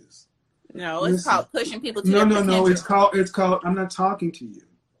Joneses. No, it's called pushing people to their potential. No. It's called. I'm not talking to you.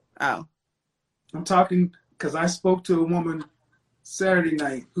 Oh. I'm talking because I spoke to a woman Saturday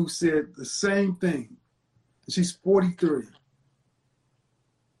night who said the same thing. She's 43.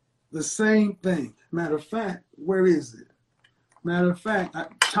 The same thing. Matter of fact, where is it? Matter of fact,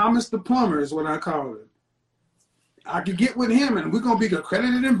 Thomas the Plumber is what I call it. I could get with him and we're going to be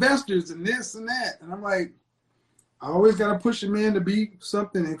accredited investors and this and that. And I'm like, I always got to push a man to be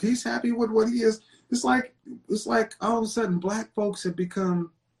something. If he's happy with what he is, it's like all of a sudden black folks have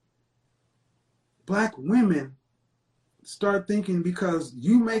become, black women start thinking because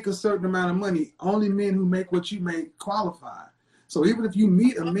you make a certain amount of money, only men who make what you make qualify. So even if you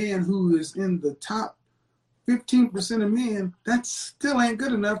meet a man who is in the top 15% of men, that still ain't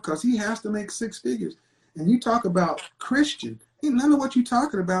good enough because he has to make 6 figures. And you talk about Christian, none of what you're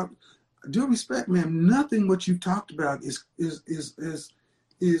talking about, due respect, man, nothing what you talked about is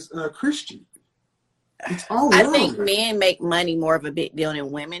is Christian. It's all I wrong. think men make money more of a big deal than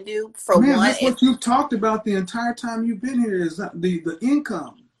women do. For Man, one, that's what you've talked about the entire time you've been here is the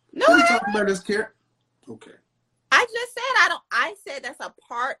income. No, what are you talking about this care? Okay. I just said I said that's a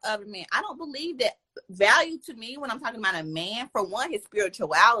part of a man. I don't believe that value to me when I'm talking about a man. For one, his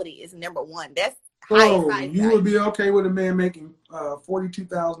spirituality is number one. That's highest. You would be okay with a man making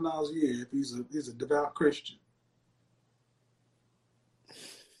 $42,000 a year if he's a devout Christian.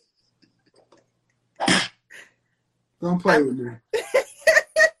 Don't play with me.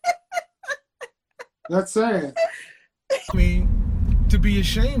 That's sad. Me to be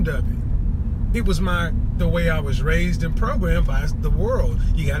ashamed of it. It was the way I was raised and programmed by the world.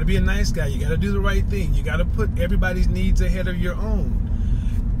 You got to be a nice guy. You got to do the right thing. You got to put everybody's needs ahead of your own.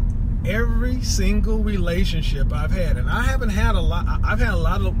 Every single relationship I've had, and I haven't had a lot. I've had a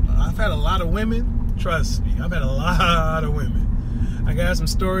lot of women. Trust me, I've had a lot of women. I got some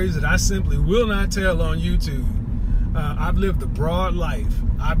stories that I simply will not tell on YouTube. I've lived a broad life.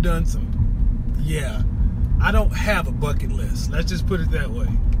 I've done some. Yeah, I don't have a bucket list. Let's just put it that way.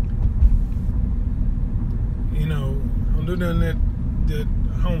 You know, I don't do none of that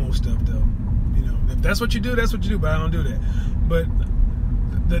homo stuff though. You know, if that's what you do, that's what you do. But I don't do that. But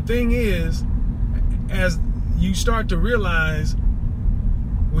the thing is, as you start to realize,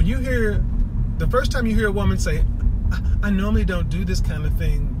 when you hear the first time you hear a woman say, "I normally don't do this kind of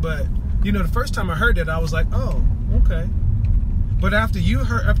thing," but you know, the first time I heard that, I was like, "Oh, okay." But after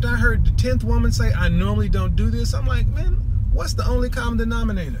I heard the 10th woman say, "I normally don't do this," I'm like, man, what's the only common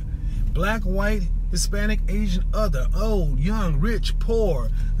denominator? Black, white, Hispanic, Asian, other, old, young, rich, poor,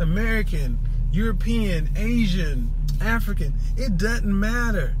 American, European, Asian, African. It doesn't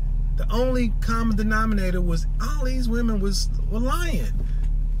matter. The only common denominator was all these women were lying.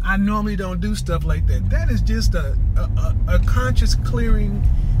 I normally don't do stuff like that. That is just a conscious clearing,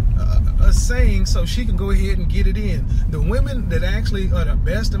 a saying so she can go ahead and get it in. The women that actually are the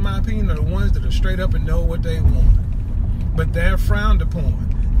best, in my opinion, are the ones that are straight up and know what they want. But they're frowned upon.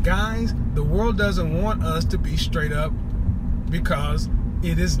 Guys, the world doesn't want us to be straight up because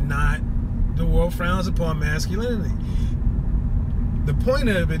it is not. The world frowns upon masculinity. The point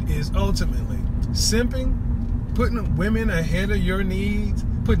of it is ultimately simping, putting women ahead of your needs,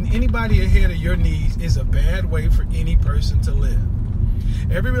 putting anybody ahead of your needs is a bad way for any person to live.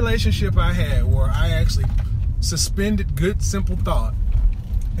 Every relationship I had where I actually suspended good, simple thought,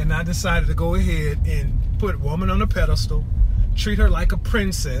 and I decided to go ahead and put a woman on a pedestal, treat her like a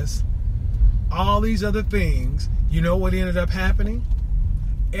princess, all these other things, you know what ended up happening?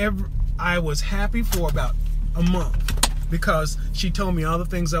 I was happy for about a month because she told me all the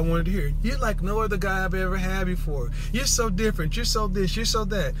things I wanted to hear. You're like no other guy I've ever had before. You're so different. You're so this. You're so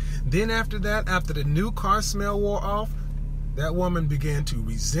that. Then after that, after the new car smell wore off, that woman began to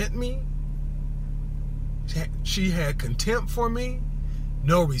resent me. She had contempt for me,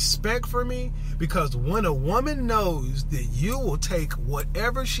 no respect for me, because when a woman knows that you will take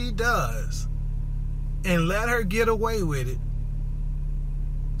whatever she does and let her get away with it,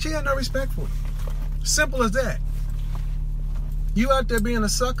 she had no respect for you. Simple as that. You out there being a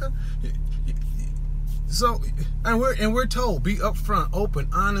sucker. So, and we're told, be upfront, open,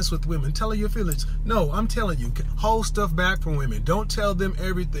 honest with women. Tell her your feelings. No, I'm telling you, hold stuff back from women. Don't tell them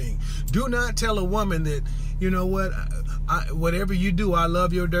everything. Do not tell a woman that, you know what, whatever you do, I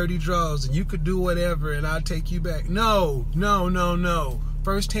love your dirty drawers, and you could do whatever, and I'll take you back. No.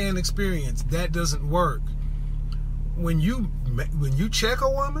 First-hand experience, that doesn't work. When you check a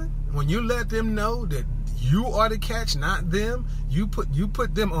woman, when you let them know that you are the catch, not them, you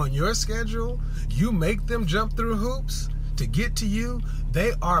put them on your schedule, you make them jump through hoops to get to you,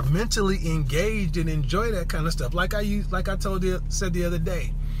 they are mentally engaged and enjoy that kind of stuff. Like I said the other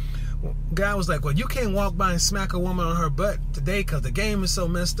day, guy was like, well, you can't walk by and smack a woman on her butt today because the game is so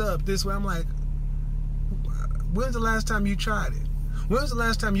messed up this way. I'm like, when's the last time you tried it? When was the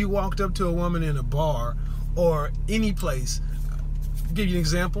last time you walked up to a woman in a bar or any place? I'll give you an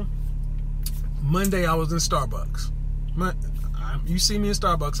example. Monday I was in Starbucks. You see me in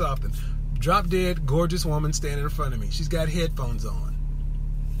Starbucks often. Drop dead, gorgeous woman standing in front of me. She's got headphones on.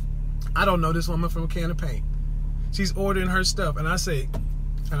 I don't know this woman from a can of paint. She's ordering her stuff, and I say,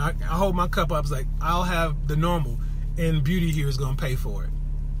 and I hold my cup up. I was like, I'll have the normal, and Beauty here is gonna pay for it,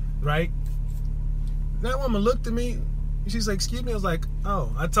 right? That woman looked at me. She's like, excuse me. I was like,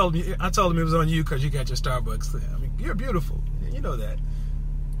 oh, I told him it was on you because you got your Starbucks. I mean, you're beautiful. You know that.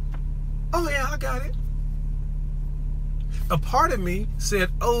 Oh yeah, I got it. A part of me said,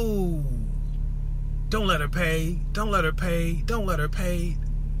 oh, don't let her pay. Don't let her pay. Don't let her pay.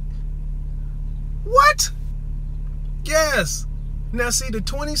 What? Yes. Now, see, the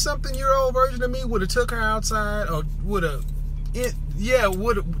 20-something-year-old version of me would have took her outside, or that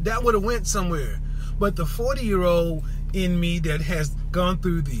would have went somewhere. But the 40-year-old in me that has gone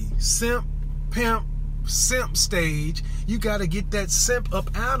through the simp, pimp, simp stage, you got to get that simp up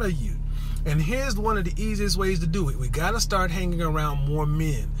out of you. And here's one of the easiest ways to do it. We got to start hanging around more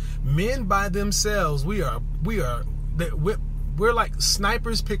men. Men by themselves, we're like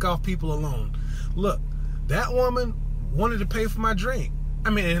snipers, pick off people alone. Look, that woman wanted to pay for my drink. I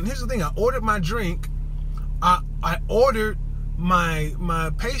mean, and here's the thing. I ordered my drink. I ordered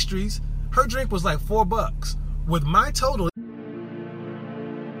my pastries. Her drink was like $4. With my total,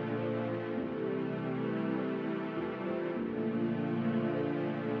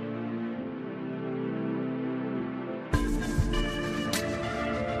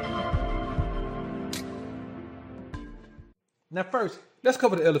 now first, let's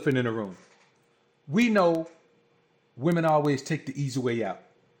cover the elephant in the room. We know women always take the easy way out.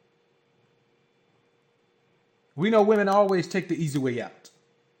 We know women always take the easy way out.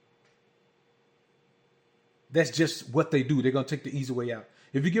 That's just what they do. They're going to take the easy way out.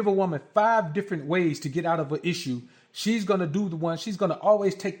 If you give a woman 5 different ways to get out of an issue, she's going to do the one. She's going to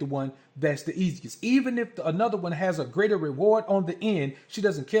always take the one that's the easiest. Even if another one has a greater reward on the end, she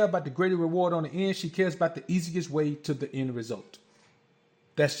doesn't care about the greater reward on the end. She cares about the easiest way to the end result.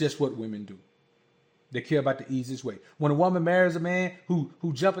 That's just what women do. They care about the easiest way. When a woman marries a man who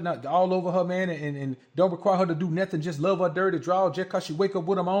jumping out all over her, man, and don't require her to do nothing, just love her dirty draw, just because she wake up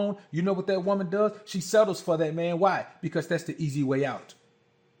with him on, you know what that woman does? She settles for that man. Why? Because that's the easy way out.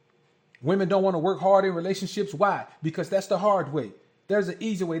 Women don't want to work hard in relationships. Why? Because that's the hard way. There's an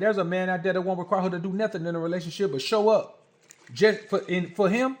easy way. There's a man out there that won't require her to do nothing in a relationship but show up. Just for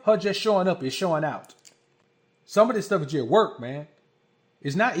him, her just showing up is showing out. Some of this stuff is just work, man.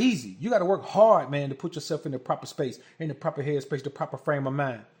 It's not easy. You got to work hard, man, to put yourself in the proper space, in the proper headspace, the proper frame of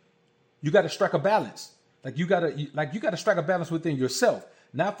mind. You got to strike a balance. You got to strike a balance within yourself,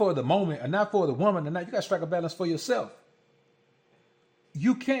 not for the moment, or not for the woman, or not. You got to strike a balance for yourself.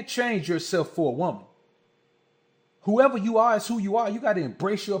 You can't change yourself for a woman. Whoever you are is who you are. You got to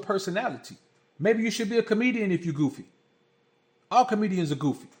embrace your personality. Maybe you should be a comedian if you're goofy. All comedians are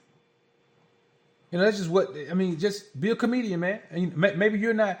goofy. You know, that's just what, I mean, just be a comedian, man. And maybe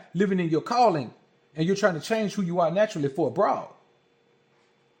you're not living in your calling and you're trying to change who you are naturally for a broad.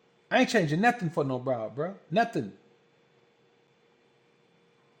 I ain't changing nothing for no broad, bro. Nothing.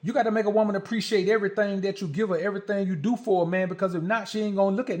 You got to make a woman appreciate everything that you give her, everything you do for her, man, because if not, she ain't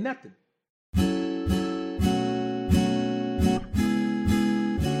going to look at nothing.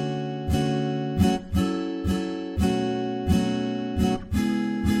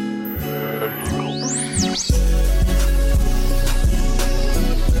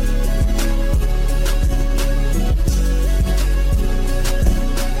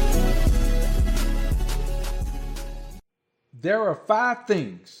 There are 5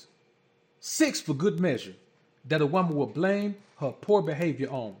 things, 6 for good measure, that a woman will blame her poor behavior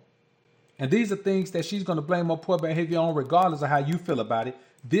on. And these are things that she's going to blame her poor behavior on regardless of how you feel about it.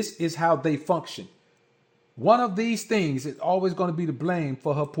 This is how they function. One of these things is always going to be the blame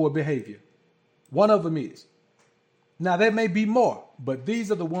for her poor behavior. One of them is. Now, there may be more, but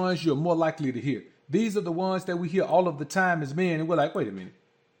these are the ones you're more likely to hear. These are the ones that we hear all of the time as men, and we're like, wait a minute.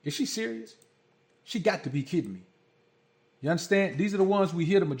 Is she serious? She got to be kidding me. You understand? These are the ones we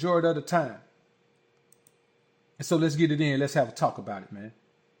hear the majority of the time. And so let's get it in. Let's have a talk about it, man.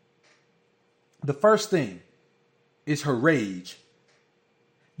 The first thing is her rage.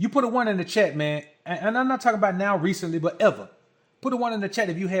 You put a 1 in the chat, man. And I'm not talking about now recently, but ever. Put a 1 in the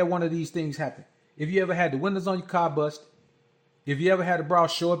chat if you had one of these things happen. If you ever had the windows on your car bust. If you ever had a bra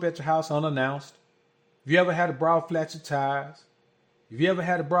show up at your house unannounced. If you ever had a bra flat your tires. If you ever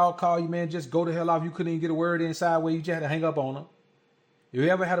had a broad call you, man, just go the hell off. You couldn't even get a word inside where you just had to hang up on them. If you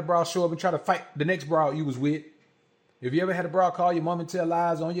ever had a broad show up and try to fight the next broad you was with. If you ever had a broad call your mom and tell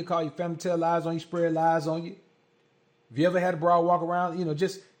lies on you, call your family tell lies on you, spread lies on you. If you ever had a broad walk around,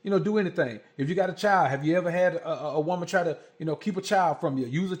 do anything. If you got a child, have you ever had a woman try to, keep a child from you,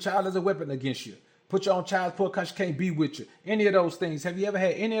 use a child as a weapon against you, put you on child support because she can't be with you? Any of those things. Have you ever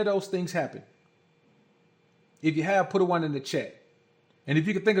had any of those things happen? If you have, put a 1 in the chat. And if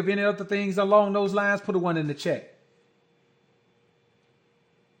you can think of any other things along those lines, put a 1 in the chat.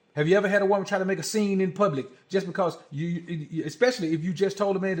 Have you ever had a woman try to make a scene in public just because especially if you just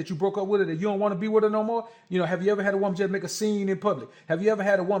told a man that you broke up with her, that you don't want to be with her no more? Have you ever had a woman just make a scene in public? Have you ever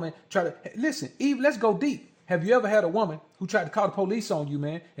had a woman try to, listen, Eve, let's go deep. Have you ever had a woman who tried to call the police on you,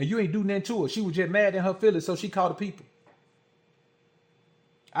 man, and you ain't do nothing to her? She was just mad in her feelings, so she called the people.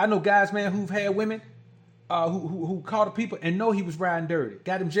 I know guys, man, who've had women who called the people and know he was riding dirty,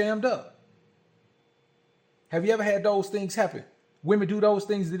 got him jammed up. Have you ever had those things happen? Women do those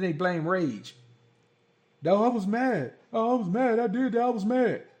things, then they blame rage. No, I was mad. Oh, I was mad. I did that. I was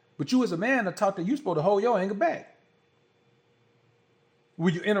mad. But you as a man are taught that you're supposed to hold your anger back.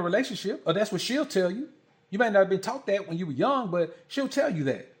 When you're in a relationship, or that's what she'll tell you. You might not have been taught that when you were young, but she'll tell you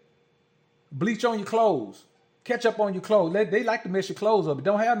that. Bleach on your clothes. Ketchup on your clothes. They like to mess your clothes up, but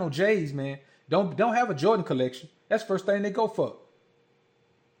don't have no J's, man. Don't have a Jordan collection. That's the first thing they go for.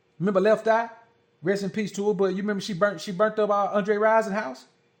 Remember Left Eye? Rest in peace to her, but you remember she burnt up Andre Rison's house?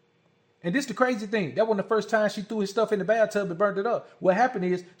 And this the crazy thing. That wasn't the first time she threw his stuff in the bathtub and burnt it up. What happened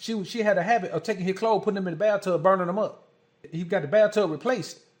is she had a habit of taking his clothes, putting them in the bathtub, burning them up. He got the bathtub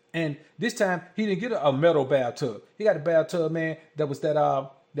replaced. And this time he didn't get a metal bathtub. He got a bathtub, man, that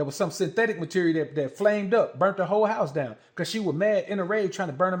was some synthetic material that flamed up, burnt the whole house down. Because she was mad in a rage trying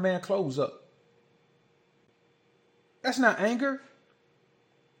to burn a man's clothes up. That's not anger.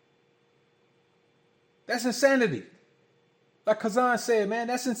 That's insanity. Like Kazan said, man,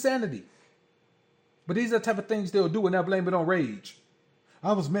 that's insanity. But these are the type of things they'll do and they'll blame it on rage.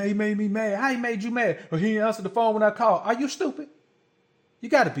 I was mad, he made me mad. How he made you mad? Or he didn't answer the phone when I called. Are you stupid? You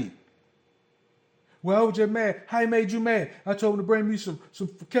gotta be. Well, I was just mad. How he made you mad? I told him to bring me some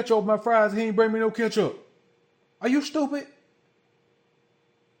ketchup on my fries. He ain't bring me no ketchup. Are you stupid?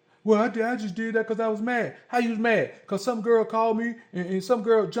 Well, I just did that because I was mad. How you was mad? Because some girl called me and some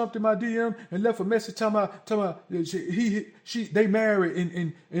girl jumped in my DM and left a message telling they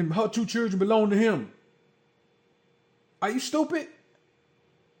married and her 2 children belong to him. Are you stupid?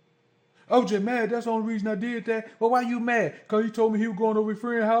 I was just mad. That's the only reason I did that. Well, why you mad? Because he told me he was going over his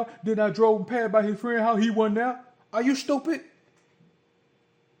friend's house. Then I drove him past by his friend's house. He wasn't there. Are you stupid?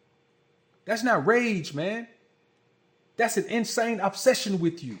 That's not rage, man. That's an insane obsession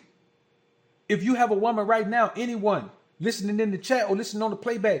with you. If you have a woman right now, anyone listening in the chat or listening on the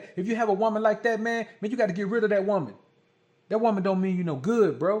playback, if you have a woman like that, man, you got to get rid of that woman. That woman don't mean you no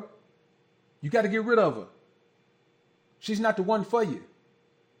good, bro. You got to get rid of her. She's not the one for you.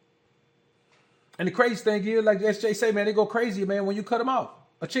 And the crazy thing is, like SJ say, man, they go crazy, man, when you cut them off.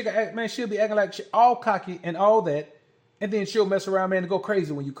 A chick, man, she'll be acting like she all cocky and all that, and then she'll mess around, man, and go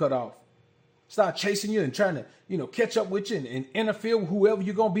crazy when you cut off. Start chasing you and trying to, catch up with you and interfere with whoever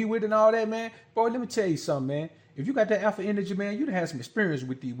you're going to be with and all that, man. Boy, let me tell you something, man. If you got that alpha energy, man, you'd have some experience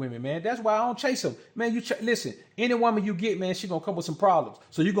with these women, man. That's why I don't chase them. Man, listen, any woman you get, man, she going to come with some problems.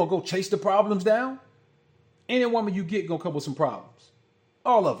 So you going to go chase the problems down? Any woman you get going to come with some problems.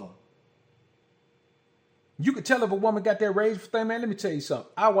 All of them. You can tell if a woman got that rage thing, man. Let me tell you something.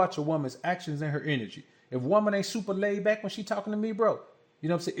 I watch a woman's actions and her energy. If a woman ain't super laid back when she talking to me, bro, you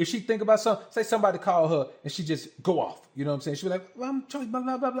know what I'm saying? If she think about something, say somebody call her and she just go off. You know what I'm saying? She be like, well, I'm blah, blah,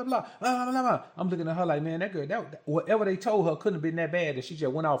 blah, blah, blah, blah, blah, blah. I'm looking at her like, man, that girl, that whatever they told her couldn't have been that bad that she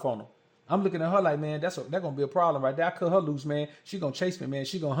just went off on them. I'm looking at her like, man, that's going to be a problem right there. I cut her loose, man. She going to chase me, man.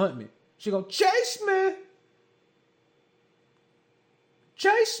 She going to hunt me. She going to chase me.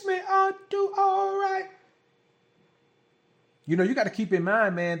 Chase me, I'll do all right. You got to keep in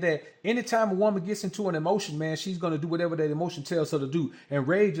mind, man, that anytime a woman gets into an emotion, man, she's going to do whatever that emotion tells her to do. And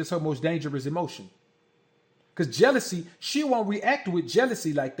rage is her most dangerous emotion. Because jealousy, she won't react with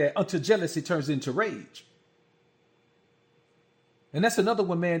jealousy like that until jealousy turns into rage. And that's another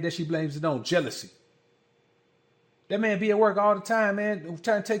one, man, that she blames it on, jealousy. That man be at work all the time, man,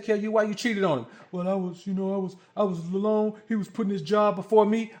 trying to take care of you while you cheated on him. Well, I was alone. He was putting his job before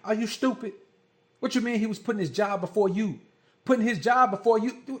me. Are you stupid? What you mean he was putting his job before you? Putting his job before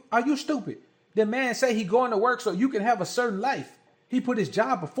you? Are you stupid? The man say he going to work so you can have a certain life. He put his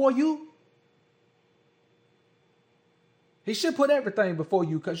job before you? He should put everything before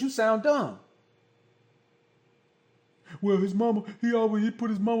you because you sound dumb. Well, his mama, he put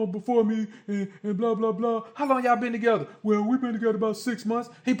his mama before me and blah, blah, blah. How long y'all been together? Well, we've been together about 6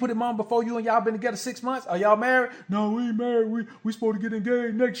 months. He put his mama before you and y'all been together 6 months? Are y'all married? No, we ain't married. We supposed to get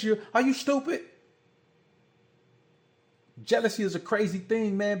engaged next year. Are you stupid? Jealousy is a crazy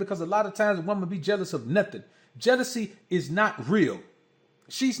thing, man, because a lot of times a woman be jealous of nothing. Jealousy is not real.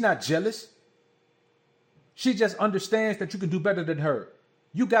 She's not jealous. She just understands that you can do better than her.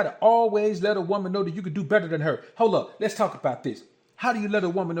 You got to always let a woman know that you can do better than her. Hold up. Let's talk about this. How do you let a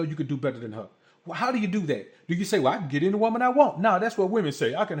woman know you can do better than her? Well, how do you do that? Do you say, well, I can get any woman I want? No, that's what women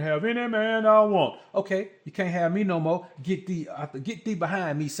say. I can have any man I want. Okay, you can't have me no more. Get thee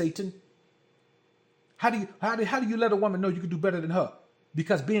behind me, Satan. How do you let a woman know you can do better than her?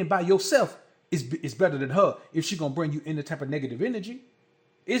 Because being by yourself is better than her if she's going to bring you any type of negative energy.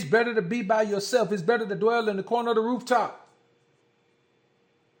 It's better to be by yourself. It's better to dwell in the corner of the rooftop.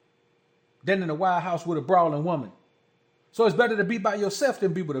 than in a wild house with a brawling woman. So it's better to be by yourself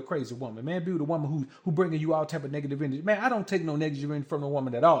than be with a crazy woman, man. Be with a woman who bringing you all type of negative energy. Man, I don't take no negative energy from a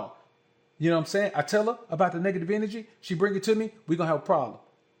woman at all. You know what I'm saying? I tell her about the negative energy. She bring it to me. We're going to have a problem.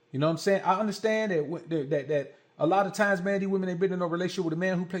 You know what I'm saying? I understand that a lot of times, man, these women ain't been in no relationship with a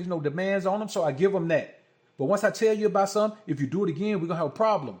man who places no demands on them. So I give them that. But once I tell you about something, if you do it again, we're going to have a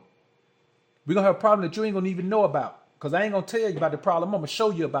problem. We're going to have a problem that you ain't going to even know about. Because I ain't going to tell you about the problem. I'm going to show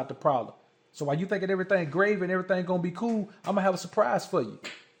you about the problem. So while you thinking everything grave and everything going to be cool, I'm going to have a surprise for you.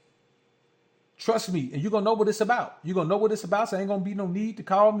 Trust me, and you're going to know what it's about. You're going to know what it's about, so ain't going to be no need to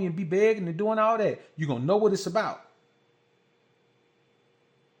call me and be begging and doing all that. You're going to know what it's about.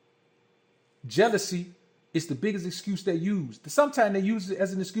 Jealousy is the biggest excuse they use. Sometimes they use it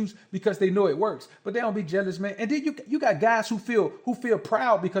as an excuse because they know it works, but they don't be jealous, man. And then you got guys who feel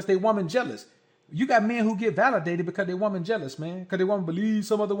proud because they woman jealous. You got men who get validated because they woman jealous, man. Because they woman believe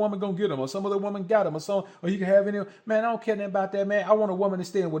some other woman gonna get them, or some other woman got them, or he can have any. Man, I don't care nothing about that, man. I want a woman to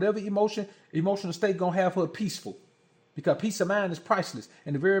stay in whatever emotional state gonna have her peaceful, because peace of mind is priceless.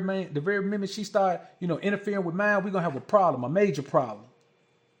 And the very minute she start, interfering with mine, we gonna have a problem, a major problem.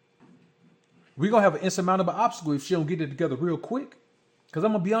 We gonna have an insurmountable obstacle if she don't get it together real quick. Because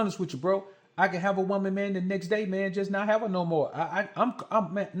I'm gonna be honest with you, bro. I can have a woman, man, the next day, man, just not have her no more.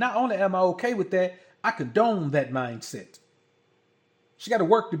 I'm man, not only am I okay with that, I condone that mindset. She got to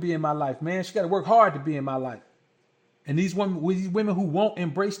work to be in my life, man. She got to work hard to be in my life. And these women who won't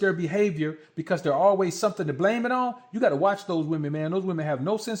embrace their behavior because there's always something to blame it on, you got to watch those women, man. Those women have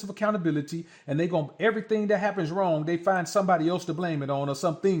no sense of accountability, and everything that happens wrong, they find somebody else to blame it on or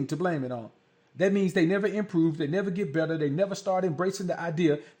something to blame it on. That means they never improve, they never get better, they never start embracing the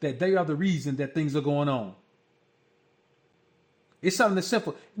idea that they are the reason that things are going on. It's something that's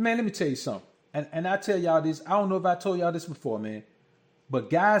simple. Man, let me tell you something. And I tell y'all this, I don't know if I told y'all this before, man. But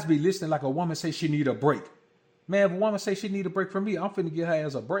guys be listening like a woman say she need a break. Man, if a woman say she need a break from me, I'm finna get her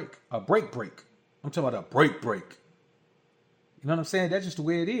as a break. A break. I'm talking about a break. You know what I'm saying? That's just the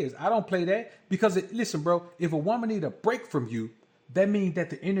way it is. I don't play that because, listen, bro, if a woman need a break from you, that means that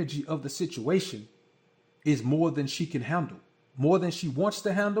the energy of the situation is more than she can handle, more than she wants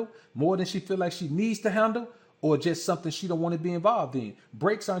to handle, more than she feel like she needs to handle, or just something she don't want to be involved in.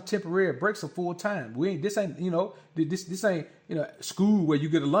 Breaks aren't temporary. Breaks are full time. This ain't school where you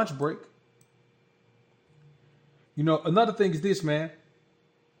get a lunch break. Another thing is this, man.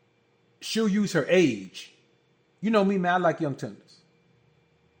 She'll use her age. You know me, man. I like young tenders,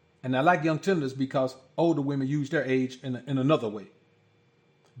 and I like young tenders because older women use their age in another way.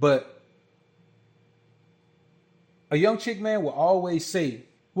 But a young chick, man, will always say,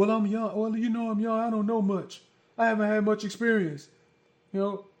 well, I'm young. Well, I'm young. I don't know much. I haven't had much experience. Hey,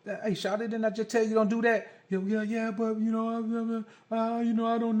 shawty, didn't I just tell you don't do that? Yeah, but, I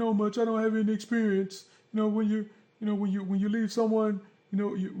don't know much. I don't have any experience. When you leave someone,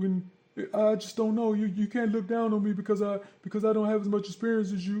 I just don't know. You can't look down on me because I don't have as much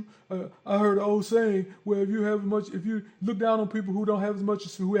experience as you. I heard an old saying where if you look down on people who don't have as much,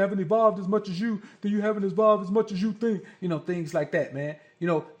 who haven't evolved as much as you, then you haven't evolved as much as you think. Things like that, man.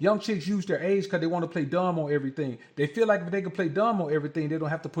 Young chicks use their age because they want to play dumb on everything. They feel like if they can play dumb on everything, they don't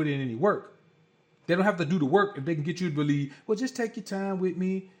have to put in any work. They don't have to do the work if they can get you to believe, well, just take your time with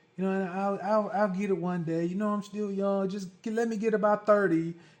me. And I'll get it one day. I'm still young. Just let me get about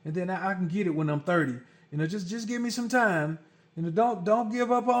 30, and then I can get it when I'm 30. Just give me some time. Don't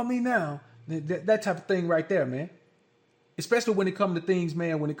give up on me now. That type of thing right there, man. Especially when it comes to things,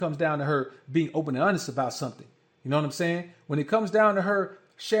 man. When it comes down to her being open and honest about something. You know what I'm saying? When it comes down to her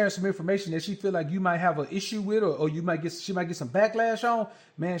sharing some information that she feel like you might have an issue with, or she might get some backlash on,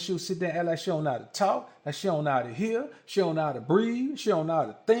 man, she'll sit there and act like she don't know how to talk, like she don't know how to hear, she don't know how to breathe, she don't know how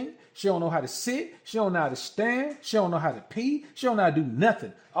to think, she don't know how to sit, she don't know how to stand, she don't know how to pee, she don't know how to do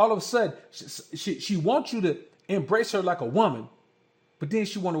nothing. All of a sudden, she wants you to embrace her like a woman, but then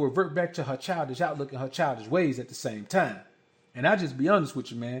she want to revert back to her childish outlook and her childish ways at the same time. And I just be honest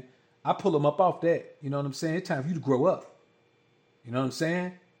with you, man. I pull them up off that. You know what I'm saying? It's time for you to grow up. You know what I'm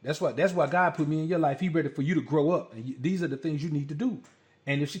saying? That's why God put me in your life. He ready for you to grow up. And these are the things you need to do.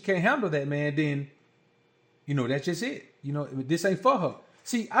 And if she can't handle that, man, then, that's just it. This ain't for her.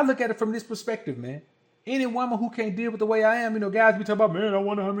 See, I look at it from this perspective, man. Any woman who can't deal with the way I am, guys be talking about, man, I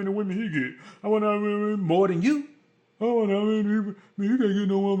wonder how many women he get. I wonder how many women more than you. I wonder how many people. Man, you can't get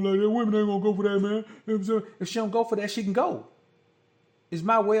no woman like that. Women ain't gonna go for that, man. If she don't go for that, she can go. It's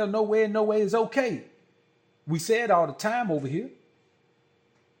my way or no way, and no way is okay. We say it all the time over here.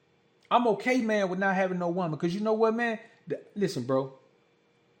 I'm okay, man, with not having no woman. Because you know what, man? Listen, bro.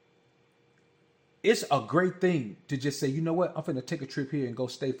 it's a great thing to just say, you know what, I'm finna take a trip here and go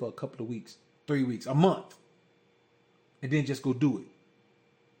stay for a couple of weeks, 3 weeks, a month, and then just go do it.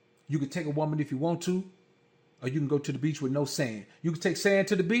 You can take a woman if you want to, or you can go to the beach with no sand. You can take sand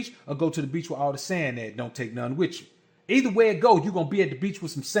to the beach, or go to the beach with all the sand there. Don't take none with you. Either way it goes, you're going to be at the beach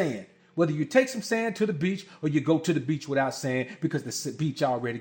with some sand. Whether you take some sand to the beach, or you go to the beach without sand because the beach already